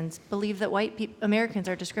Americans believe that white Americans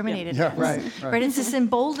are discriminated against. Right. It's this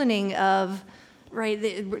emboldening of Right.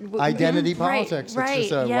 Identity politics. Right. It's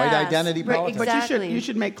just a white identity politics. But you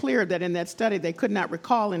should make clear that in that study they could not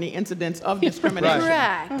recall any incidents of discrimination.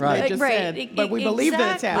 Correct. They just said, but we believe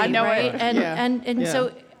that it's happening. I know it. And Yeah.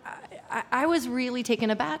 so I was really taken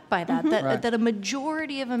aback by that, that a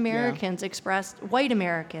majority of Americans white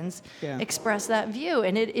Americans express that view.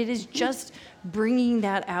 And it is just bringing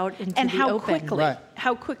that out into and the how open. quickly,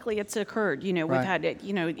 how quickly it's occurred. You know, we've had it.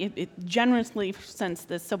 You know, it generously since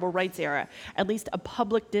the civil rights era, at least a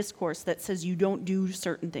public discourse that says you don't do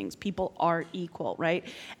certain things. People are equal, right?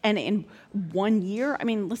 And in 1 year, I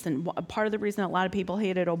mean, listen, part of the reason a lot of people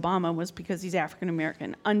hated Obama was because he's African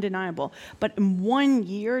American, undeniable. But in 1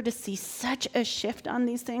 year to see such a shift on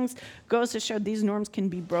these things goes to show these norms can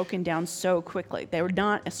be broken down so quickly. They were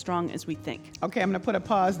not as strong as we think. Okay, I'm going to put a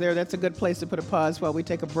pause there. That's a good place to put a pause while we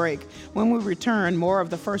take a break. When we return, more of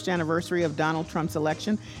the first anniversary of Donald Trump's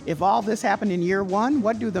election. If all this happened in year one,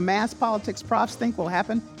 what do the mass politics profs think will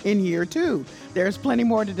happen in year two? There's plenty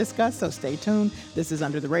more to discuss, so stay tuned. This is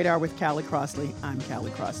Under the Radar with Callie Crossley. I'm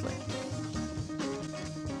Callie Crossley.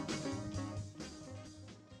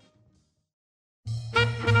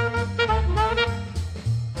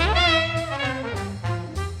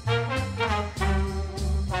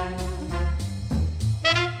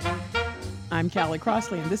 I'm Callie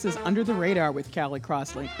Crossley, and this is Under the Radar with Callie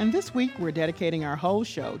Crossley. And this week, we're dedicating our whole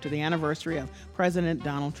show to the anniversary of President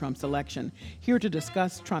Donald Trump's election. Here to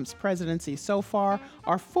discuss Trump's presidency so far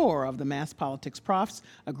are four of the Mass Politics Profs,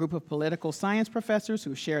 a group of political science professors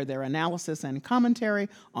who share their analysis and commentary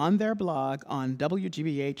on their blog on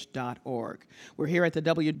WGBH.org. We're here at the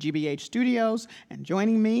WGBH studios, and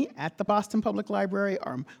joining me at the Boston Public Library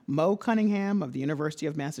are Mo Cunningham of the University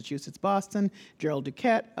of Massachusetts, Boston, Gerald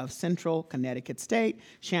Duquette of Central Connecticut State,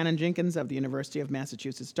 Shannon Jenkins of the University of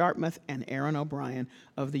Massachusetts, Dartmouth, and Aaron O'Brien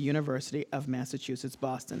of the University of Massachusetts,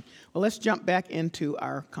 Boston. Well, let's jump back into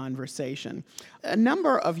our conversation. A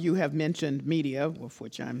number of you have mentioned media, of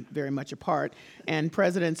which I'm very much a part, and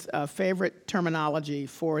President's favorite terminology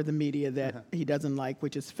for the media that he doesn't like,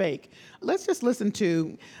 which is fake. Let's just listen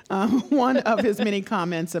to one of his many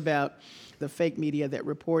comments about the fake media that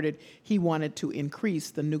reported he wanted to increase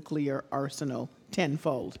the nuclear arsenal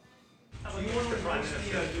tenfold.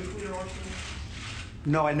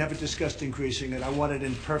 No, I never discussed increasing it. I want it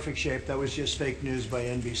in perfect shape. That was just fake news by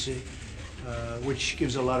NBC, which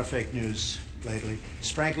gives a lot of fake news lately.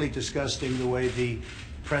 It's frankly disgusting the way the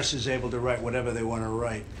press is able to write whatever they want to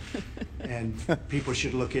write, and people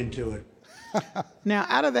should look into it. Now,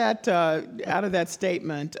 out of that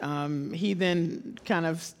statement, he then kind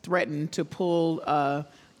of threatened to pull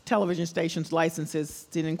television stations' licenses.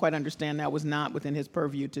 He didn't quite understand that was not within his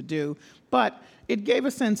purview to do, but it gave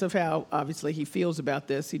a sense of how obviously he feels about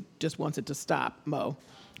this. He just wants it to stop. Mo.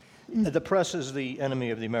 The press is the enemy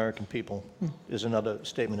of the American people, is another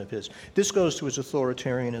statement of his. This goes to his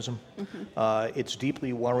authoritarianism. It's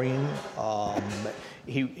deeply worrying.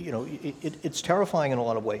 It's terrifying in a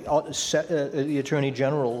lot of ways. The Attorney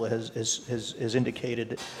General has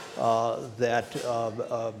indicated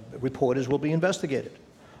that reporters will be investigated.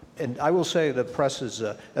 And I will say the press is,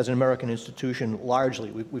 as an American institution,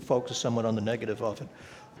 largely, we focus somewhat on the negative of it.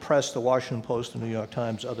 Press, the Washington Post, the New York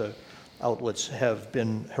Times, other outlets have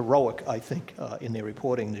been heroic, I think, in their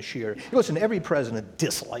reporting this year. Listen, every president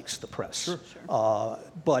dislikes the press. Sure.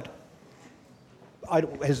 But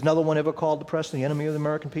has another one ever called the press the enemy of the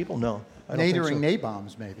American people? No. I don't think so.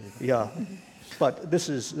 Nabombs, maybe. Yeah. But this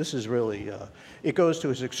is really, it goes to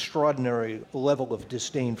his extraordinary level of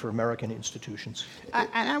disdain for American institutions.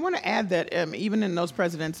 And I want to add that even in those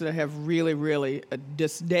presidents that have really, really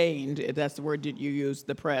disdained, if that's the word that you use,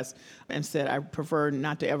 the press, and said, I prefer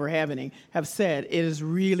not to ever have any, have said it is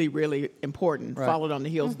really, really important, followed on the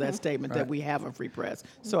heels of that statement, that we have a free press.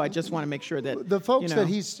 So I just want to make sure that the folks that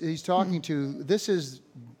he's talking to, this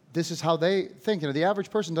is how they think. The average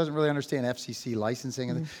person doesn't really understand FCC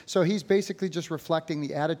licensing. So he's basically just reflecting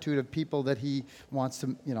the attitude of people that he wants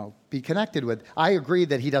to, be connected with. I agree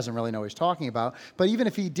that he doesn't really know what he's talking about. But even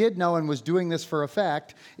if he did know and was doing this for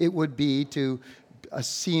effect, it would be to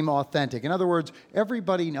seem authentic. In other words,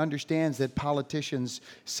 everybody understands that politicians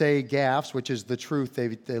say gaffes, which is the truth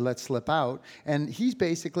they let slip out, and he's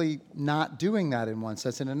basically not doing that in one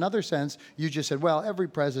sense. In another sense, you just said, well, every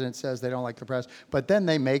president says they don't like the press, but then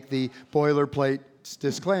they make the boilerplate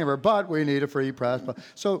disclaimer, but we need a free press.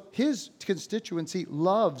 So his constituency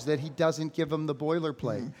loves that he doesn't give them the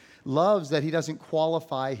boilerplate, loves that he doesn't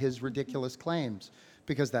qualify his ridiculous claims.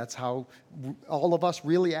 because that's how all of us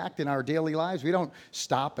really act in our daily lives. We don't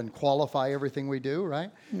stop and qualify everything we do,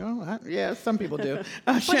 right? No, yeah, some people do.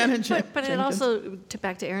 Shannon but it also,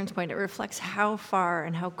 back to Aaron's point, it reflects how far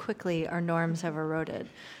and how quickly our norms have eroded.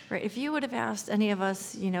 Right? If you would have asked any of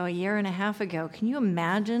us, a year and a half ago, can you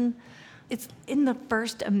imagine? It's in the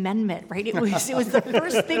First Amendment, right? It was the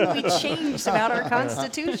first thing we changed about our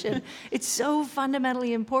Constitution. It's so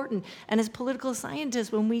fundamentally important. And as political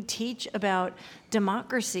scientists, when we teach about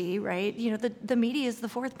democracy, right, the media is the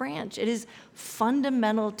fourth branch. It is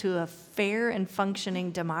fundamental to a fair and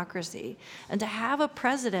functioning democracy. And to have a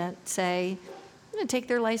president say, I'm going to take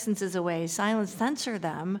their licenses away, silence, censor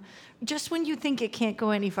them, just when you think it can't go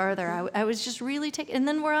any farther, I was just really taken. And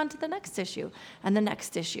then we're on to the next issue and the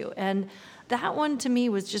next issue. And that one to me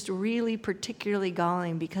was just really particularly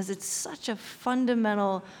galling because it's such a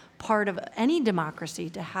fundamental part of any democracy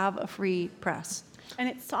to have a free press. And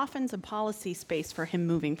it softens a policy space for him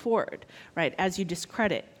moving forward, right? As you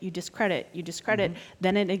discredit,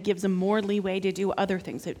 then it gives him more leeway to do other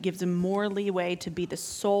things. It gives him more leeway to be the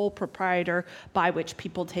sole proprietor by which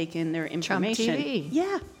people take in their information. Trump TV.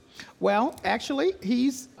 Yeah. Well, actually,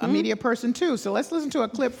 he's a media person too. So let's listen to a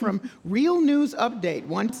clip from Real News Update,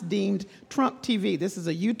 once deemed Trump TV. This is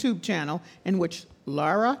a YouTube channel in which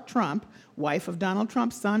Lara Trump, wife of Donald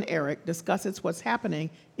Trump's son Eric, discusses what's happening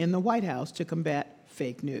in the White House to combat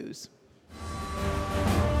fake news.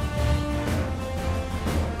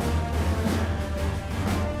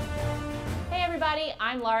 Hey everybody,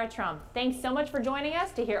 I'm Lara Trump. Thanks so much for joining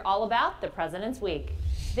us to hear all about the President's Week.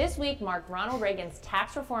 This week marked Ronald Reagan's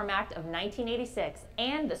Tax Reform Act of 1986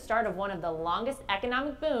 and the start of one of the longest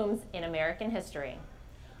economic booms in American history.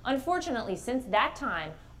 Unfortunately, since that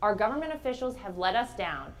time, our government officials have let us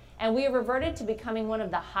down, and we have reverted to becoming one of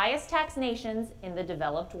the highest tax nations in the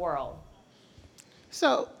developed world.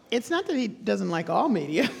 So it's not that he doesn't like all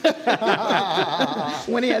media.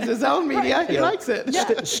 When he has his own media, he likes it.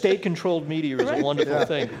 State-controlled media is a wonderful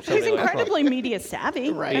thing. He's incredibly media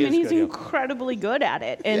savvy. Right. I mean, he's incredibly good at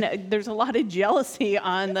it. And there's a lot of jealousy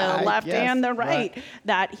on the left and the right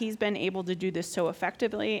that he's been able to do this so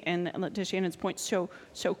effectively and, to Shannon's point, so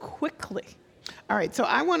quickly. All right, so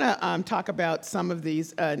I want to talk about some of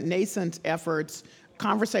these nascent efforts,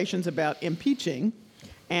 conversations about impeaching.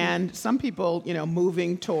 And some people,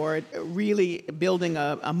 moving toward really building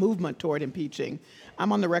a movement toward impeaching.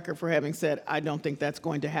 I'm on the record for having said I don't think that's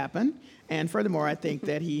going to happen. And furthermore, I think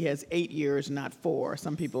that he has 8 years, not 4.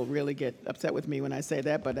 Some people really get upset with me when I say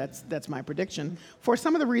that, but that's my prediction. For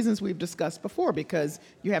some of the reasons we've discussed before, because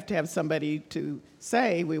you have to have somebody to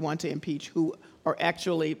say we want to impeach who are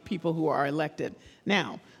actually people who are elected.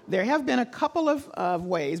 Now, there have been a couple of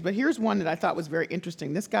ways, but here's one that I thought was very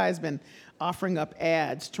interesting. This guy has been offering up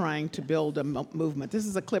ads trying to build a movement. This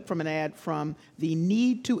is a clip from an ad from the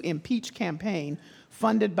Need to Impeach campaign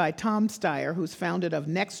funded by Tom Steyer, who's founded of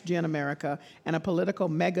Next Gen America and a political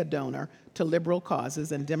mega donor to liberal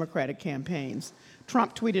causes and Democratic campaigns.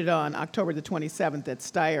 Trump tweeted on October the 27th that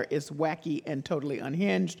Steyer is wacky and totally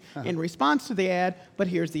unhinged in response to the ad, but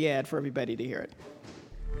here's the ad for everybody to hear it.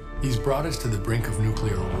 He's brought us to the brink of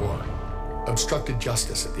nuclear war, obstructed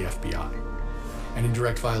justice at the FBI, and in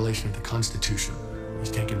direct violation of the Constitution,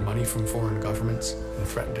 he's taken money from foreign governments and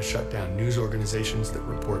threatened to shut down news organizations that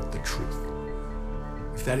report the truth.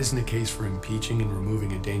 If that isn't a case for impeaching and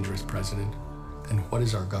removing a dangerous president, then what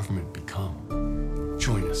has our government become?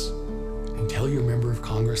 Join us and tell your member of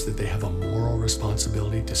Congress that they have a moral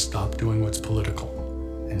responsibility to stop doing what's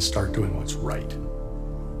political and start doing what's right.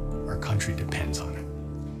 Our country depends on it.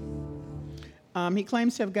 He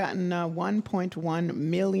claims to have gotten 1.1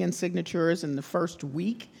 million signatures in the first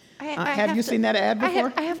week. Have you seen that ad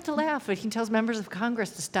before? I have to laugh when he tells members of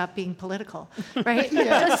Congress to stop being political, right?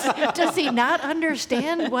 Does he not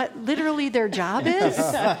understand what literally their job is?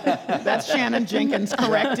 That's Shannon Jenkins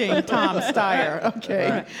correcting Tom Steyer. Okay,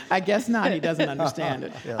 right. I guess not. He doesn't understand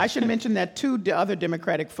it. I should mention that 2 other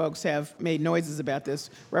Democratic folks have made noises about this.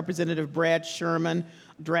 Representative Brad Sherman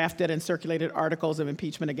drafted and circulated articles of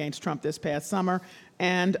impeachment against Trump this past summer,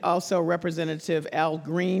 and also Representative Al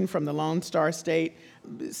Green from the Lone Star State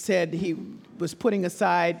said he was putting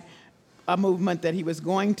aside a movement that he was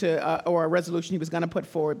going to, or a resolution he was going to put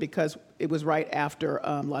forward because it was right after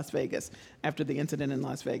Las Vegas, after the incident in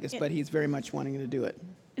Las Vegas, but he's very much wanting to do it.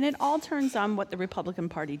 And it all turns on what the Republican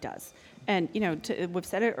Party does. And, we've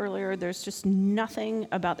said it earlier, there's just nothing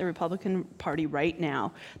about the Republican Party right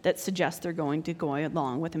now that suggests they're going to go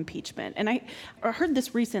along with impeachment. And I heard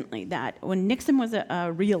this recently, that when Nixon was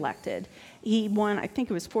reelected, he won, I think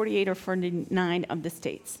it was 48 or 49 of the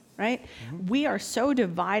states, right? Mm-hmm. We are so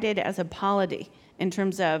divided as a polity in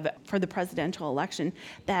terms of for the presidential election,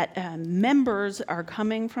 that members are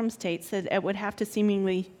coming from states that it would have to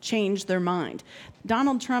seemingly change their mind.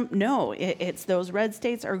 Donald Trump, no, it's those red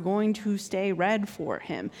states are going to stay red for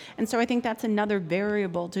him. And so I think that's another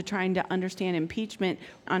variable to trying to understand impeachment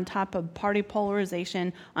on top of party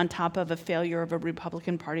polarization, on top of a failure of a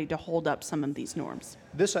Republican Party to hold up some of these norms.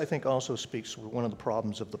 This, I think, also speaks to one of the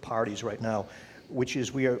problems of the parties right now, which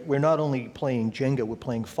is we're not only playing Jenga, we're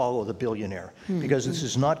playing follow the billionaire, because this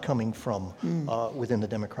is not coming from within the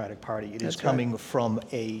Democratic Party. It is coming from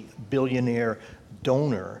a billionaire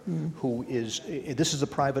donor who is, this is a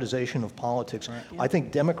privatization of politics. Right. Yeah. I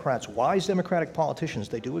think Democrats, wise Democratic politicians,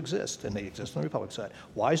 they do exist, and they exist on the Republican side.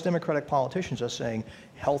 Wise Democratic politicians are saying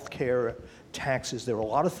health care, taxes, there are a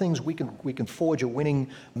lot of things we can forge a winning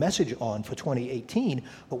message on for 2018,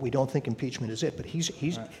 but we don't think impeachment is it. But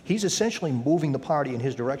he's essentially moving the party in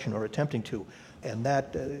his direction, or attempting to, and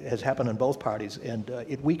that has happened on both parties, and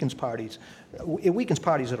it weakens parties. It weakens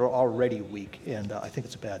parties that are already weak, and I think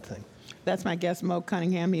it's a bad thing. That's my guest, Mo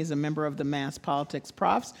Cunningham. He is a member of the Mass Politics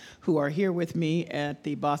Profs, who are here with me at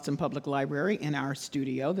the Boston Public Library in our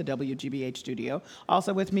studio, the WGBH studio.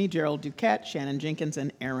 Also with me, Gerald Duquette, Shannon Jenkins,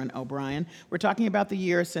 and Aaron O'Brien. We're talking about the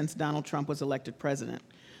year since Donald Trump was elected president.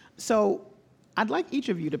 So I'd like each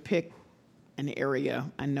of you to pick an area.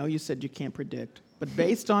 I know you said you can't predict, but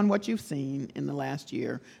based on what you've seen in the last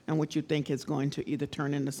year and what you think is going to either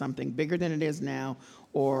turn into something bigger than it is now,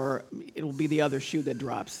 or it'll be the other shoe that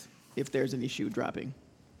drops, if there's any shoe dropping.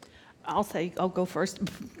 I'll go first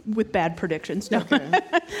with bad predictions. No. Okay.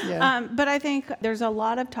 Yeah. But I think there's a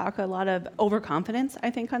lot of talk, a lot of overconfidence, I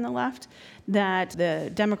think, on the left, that the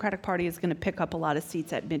Democratic Party is going to pick up a lot of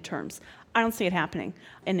seats at midterms. I don't see it happening.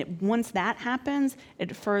 And once that happens,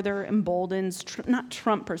 it further emboldens, not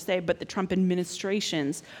Trump per se, but the Trump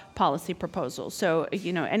administration's policy proposals. So,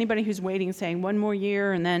 anybody who's waiting, saying one more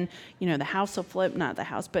year and then, the House will flip, not the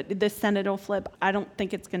House, but the Senate will flip, I don't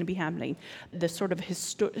think it's going to be happening. The sort of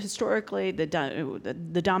historically,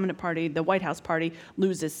 the dominant party, the White House party,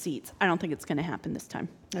 loses seats. I don't think it's going to happen this time.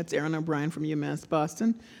 That's Aaron O'Brien from UMass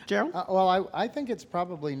Boston. Gerald? Well, I think it's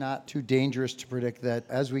probably not too dangerous to predict that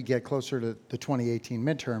as we get closer to the 2018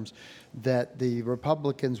 midterms, that the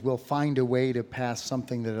Republicans will find a way to pass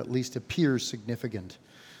something that at least appears significant.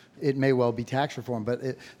 It may well be tax reform, but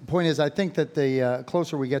the point is, I think that the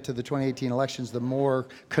closer we get to the 2018 elections, the more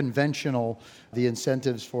conventional the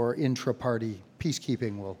incentives for intra-party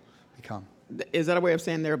peacekeeping will become. Is that a way of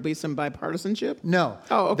saying there'll be some bipartisanship? No.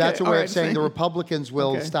 Oh, okay. That's a way of saying the Republicans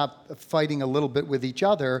will stop fighting a little bit with each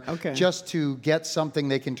other just to get something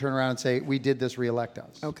they can turn around and say, we did this, reelect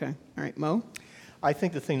us. Okay. All right. Mo? I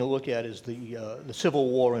think the thing to look at is the civil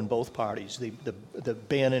war in both parties, the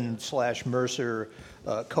Bannon/Mercer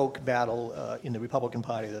Koch battle in the Republican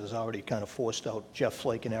Party that has already kind of forced out Jeff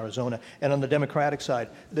Flake in Arizona. And on the Democratic side,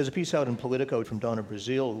 there's a piece out in Politico from Donna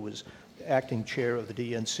Brazile, who was acting chair of the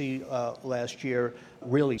DNC last year,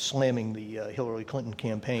 really slamming the Hillary Clinton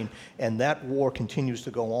campaign. And that war continues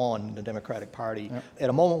to go on in the Democratic Party. Yep. At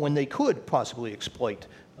a moment when they could possibly exploit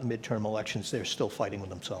midterm elections, they're still fighting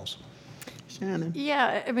with themselves. Shannon.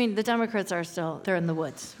 Yeah, I mean, the Democrats are they're in the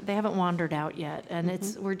woods. They haven't wandered out yet. And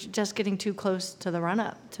we're just getting too close to the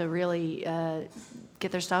run-up to really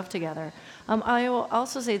get their stuff together. I will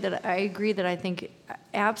also say that I agree that I think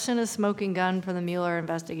absent a smoking gun from the Mueller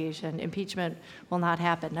investigation, impeachment will not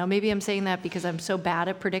happen. Now, maybe I'm saying that because I'm so bad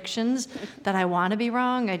at predictions that I want to be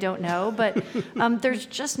wrong. I don't know. But there's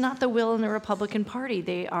just not the will in the Republican Party.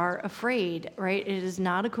 They are afraid, right? It is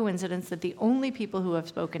not a coincidence that the only people who have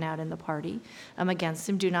spoken out in the party against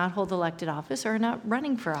him do not hold elected office or are not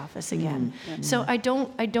running for office again. Mm-hmm. So I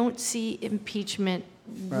don't see impeachment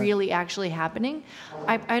really actually happening.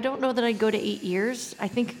 I don't know that I'd go to 8 years. I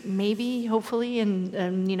think maybe, hopefully, in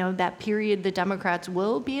that period, the Democrats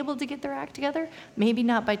will be able to get their act together. Maybe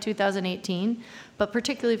not by 2018, but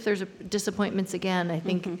particularly if there's disappointments again, I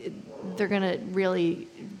think they're going to really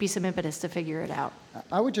be some impetus to figure it out.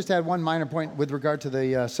 I would just add one minor point with regard to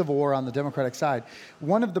the Civil War on the Democratic side.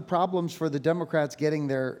 One of the problems for the Democrats getting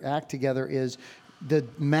their act together is the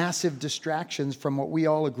massive distractions from what we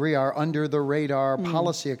all agree are under-the-radar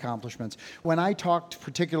policy accomplishments. When I talked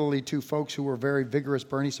particularly to folks who were very vigorous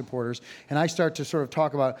Bernie supporters, and I start to sort of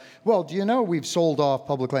talk about, well, do you know we've sold off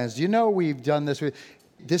public lands? Do you know we've done this?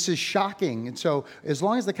 This is shocking. And so as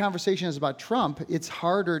long as the conversation is about Trump, it's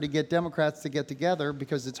harder to get Democrats to get together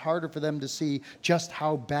because it's harder for them to see just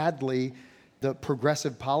how badly the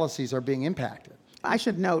progressive policies are being impacted. I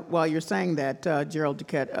should note, while you're saying that, Gerald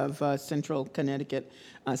Duquette of Central Connecticut,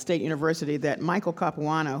 State University, that Michael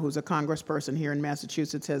Capuano, who's a congressperson here in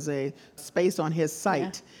Massachusetts, has a space on his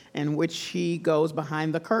site in which he goes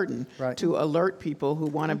behind the curtain to alert people who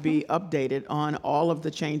want to be updated on all of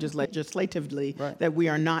the changes legislatively that we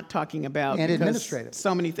are not talking about. And administrative.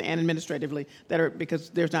 So many and administratively,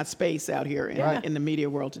 because there's not space out here in the media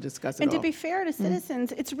world to discuss it And all. to be fair to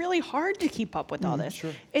citizens, it's really hard to keep up with all this.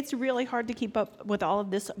 Sure. It's really hard to keep up with all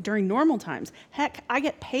of this during normal times. Heck, I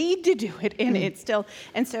get paid to do it, and it's still.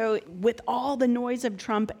 And so with all the noise of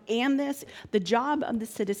Trump and this, the job of the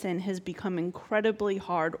citizen has become incredibly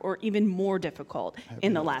hard or even more difficult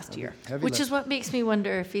in the last year. Which is what makes me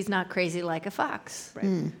wonder if he's not crazy like a fox,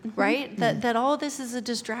 right? That all this is a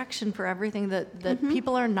distraction for everything that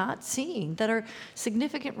people are not seeing, that are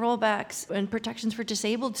significant rollbacks and protections for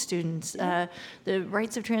disabled students, the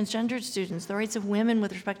rights of transgendered students, the rights of women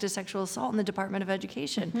with respect to sexual assault in the Department of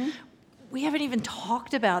Education. We haven't even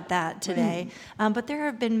talked about that today, but there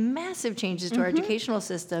have been massive changes to our educational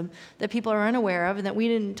system that people are unaware of and that we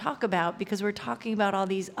didn't talk about because we're talking about all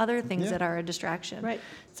these other things that are a distraction. Right.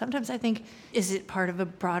 Sometimes I think, is it part of a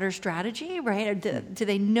broader strategy, right? Or do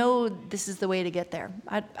they know this is the way to get there?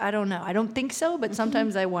 I don't know. I don't think so, but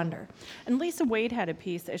sometimes I wonder. And Lisa Wade had a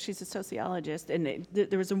piece, she's a sociologist, and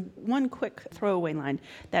there was one quick throwaway line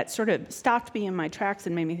that sort of stopped me in my tracks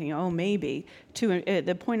and made me think, oh, maybe, to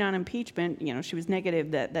the point on impeachment. She was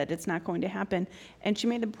negative that it's not going to happen. And she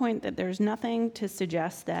made the point that there's nothing to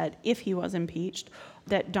suggest that if he was impeached,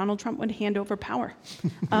 that Donald Trump would hand over power.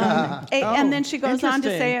 And then she goes on to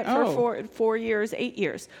say it for 4 years, 8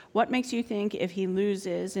 years. What makes you think if he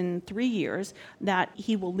loses in 3 years that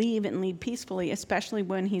he will leave and leave peacefully, especially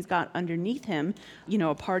when he's got underneath him,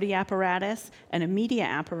 a party apparatus and a media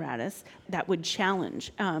apparatus that would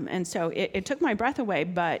challenge? And so it took my breath away,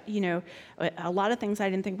 but, a lot of things I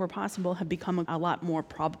didn't think were possible have become a lot more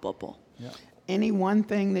probable. Yeah. Any one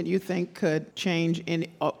thing that you think could change in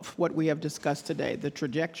what we have discussed today, the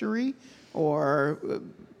trajectory or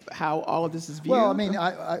how all of this is viewed? Well, I mean,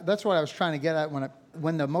 that's what I was trying to get at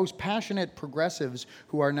when the most passionate progressives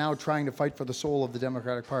who are now trying to fight for the soul of the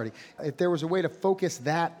Democratic Party, if there was a way to focus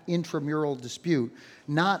that intramural dispute,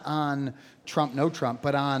 not on Trump, no Trump,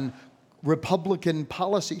 but on Republican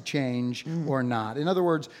policy change or not. In other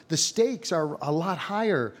words, the stakes are a lot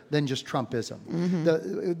higher than just Trumpism.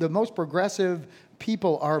 The most progressive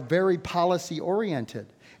people are very policy oriented.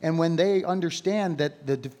 And when they understand that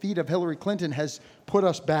the defeat of Hillary Clinton has put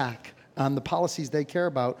us back on the policies they care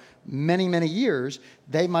about many, many years,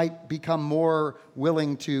 they might become more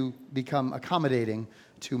willing to become accommodating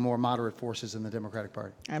to more moderate forces in the Democratic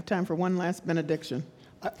Party. I have time for one last benediction.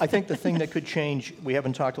 I think the thing that could change, we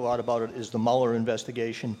haven't talked a lot about it, is the Mueller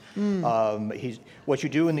investigation. What you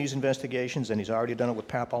do in these investigations, and he's already done it with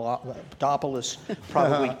Papadopoulos,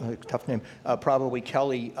 probably tough name, probably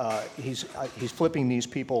Kelly. He's flipping these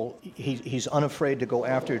people. He's unafraid to go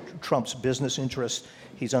after Trump's business interests.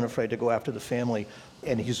 He's unafraid to go after the family,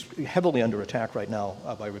 and he's heavily under attack right now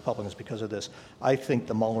by Republicans because of this. I think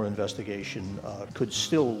the Mueller investigation could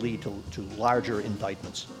still lead to larger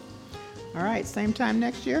indictments. All right, same time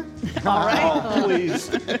next year? All right. Oh,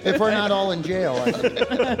 please. If we're not all in jail.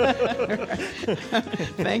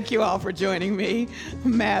 Thank you all for joining me.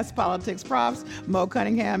 Mass Politics Profs. Mo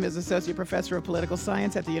Cunningham is Associate Professor of Political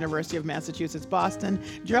Science at the University of Massachusetts, Boston.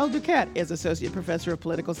 Gerald Duquette is Associate Professor of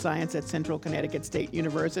Political Science at Central Connecticut State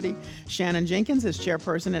University. Shannon Jenkins is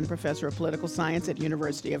Chairperson and Professor of Political Science at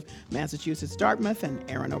University of Massachusetts, Dartmouth. And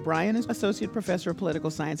Aaron O'Brien is Associate Professor of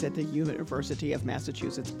Political Science at the University of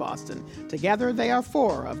Massachusetts, Boston. Together, they are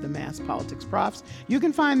 4 of the Mass Politics Profs. You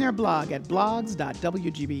can find their blog at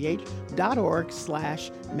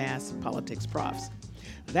blogs.wgbh.org/masspoliticsprofs.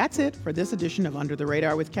 That's it for this edition of Under the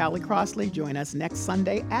Radar with Callie Crossley. Join us next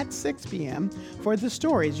Sunday at 6 p.m. for the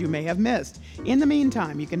stories you may have missed. In the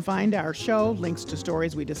meantime, you can find our show, links to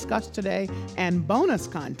stories we discussed today, and bonus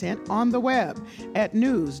content on the web at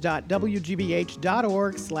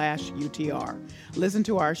news.wgbh.org/UTR. Listen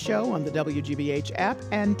to our show on the WGBH app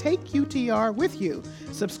and take UTR with you.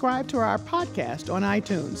 Subscribe to our podcast on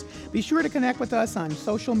iTunes. Be sure to connect with us on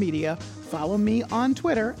social media. Follow me on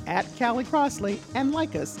Twitter at Callie Crossley and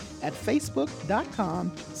like us at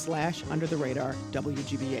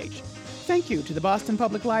facebook.com/UnderTheRadarWGBH. Thank you to the Boston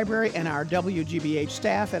Public Library and our WGBH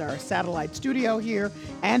staff at our satellite studio here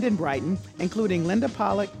and in Brighton, including Linda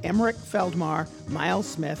Pollack, Emmerich Feldmar, Miles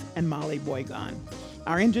Smith, and Molly Boygan.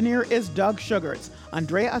 Our engineer is Doug Sugarts.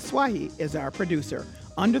 Andrea Aswahi is our producer.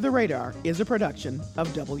 Under the Radar is a production of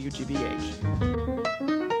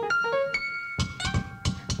WGBH.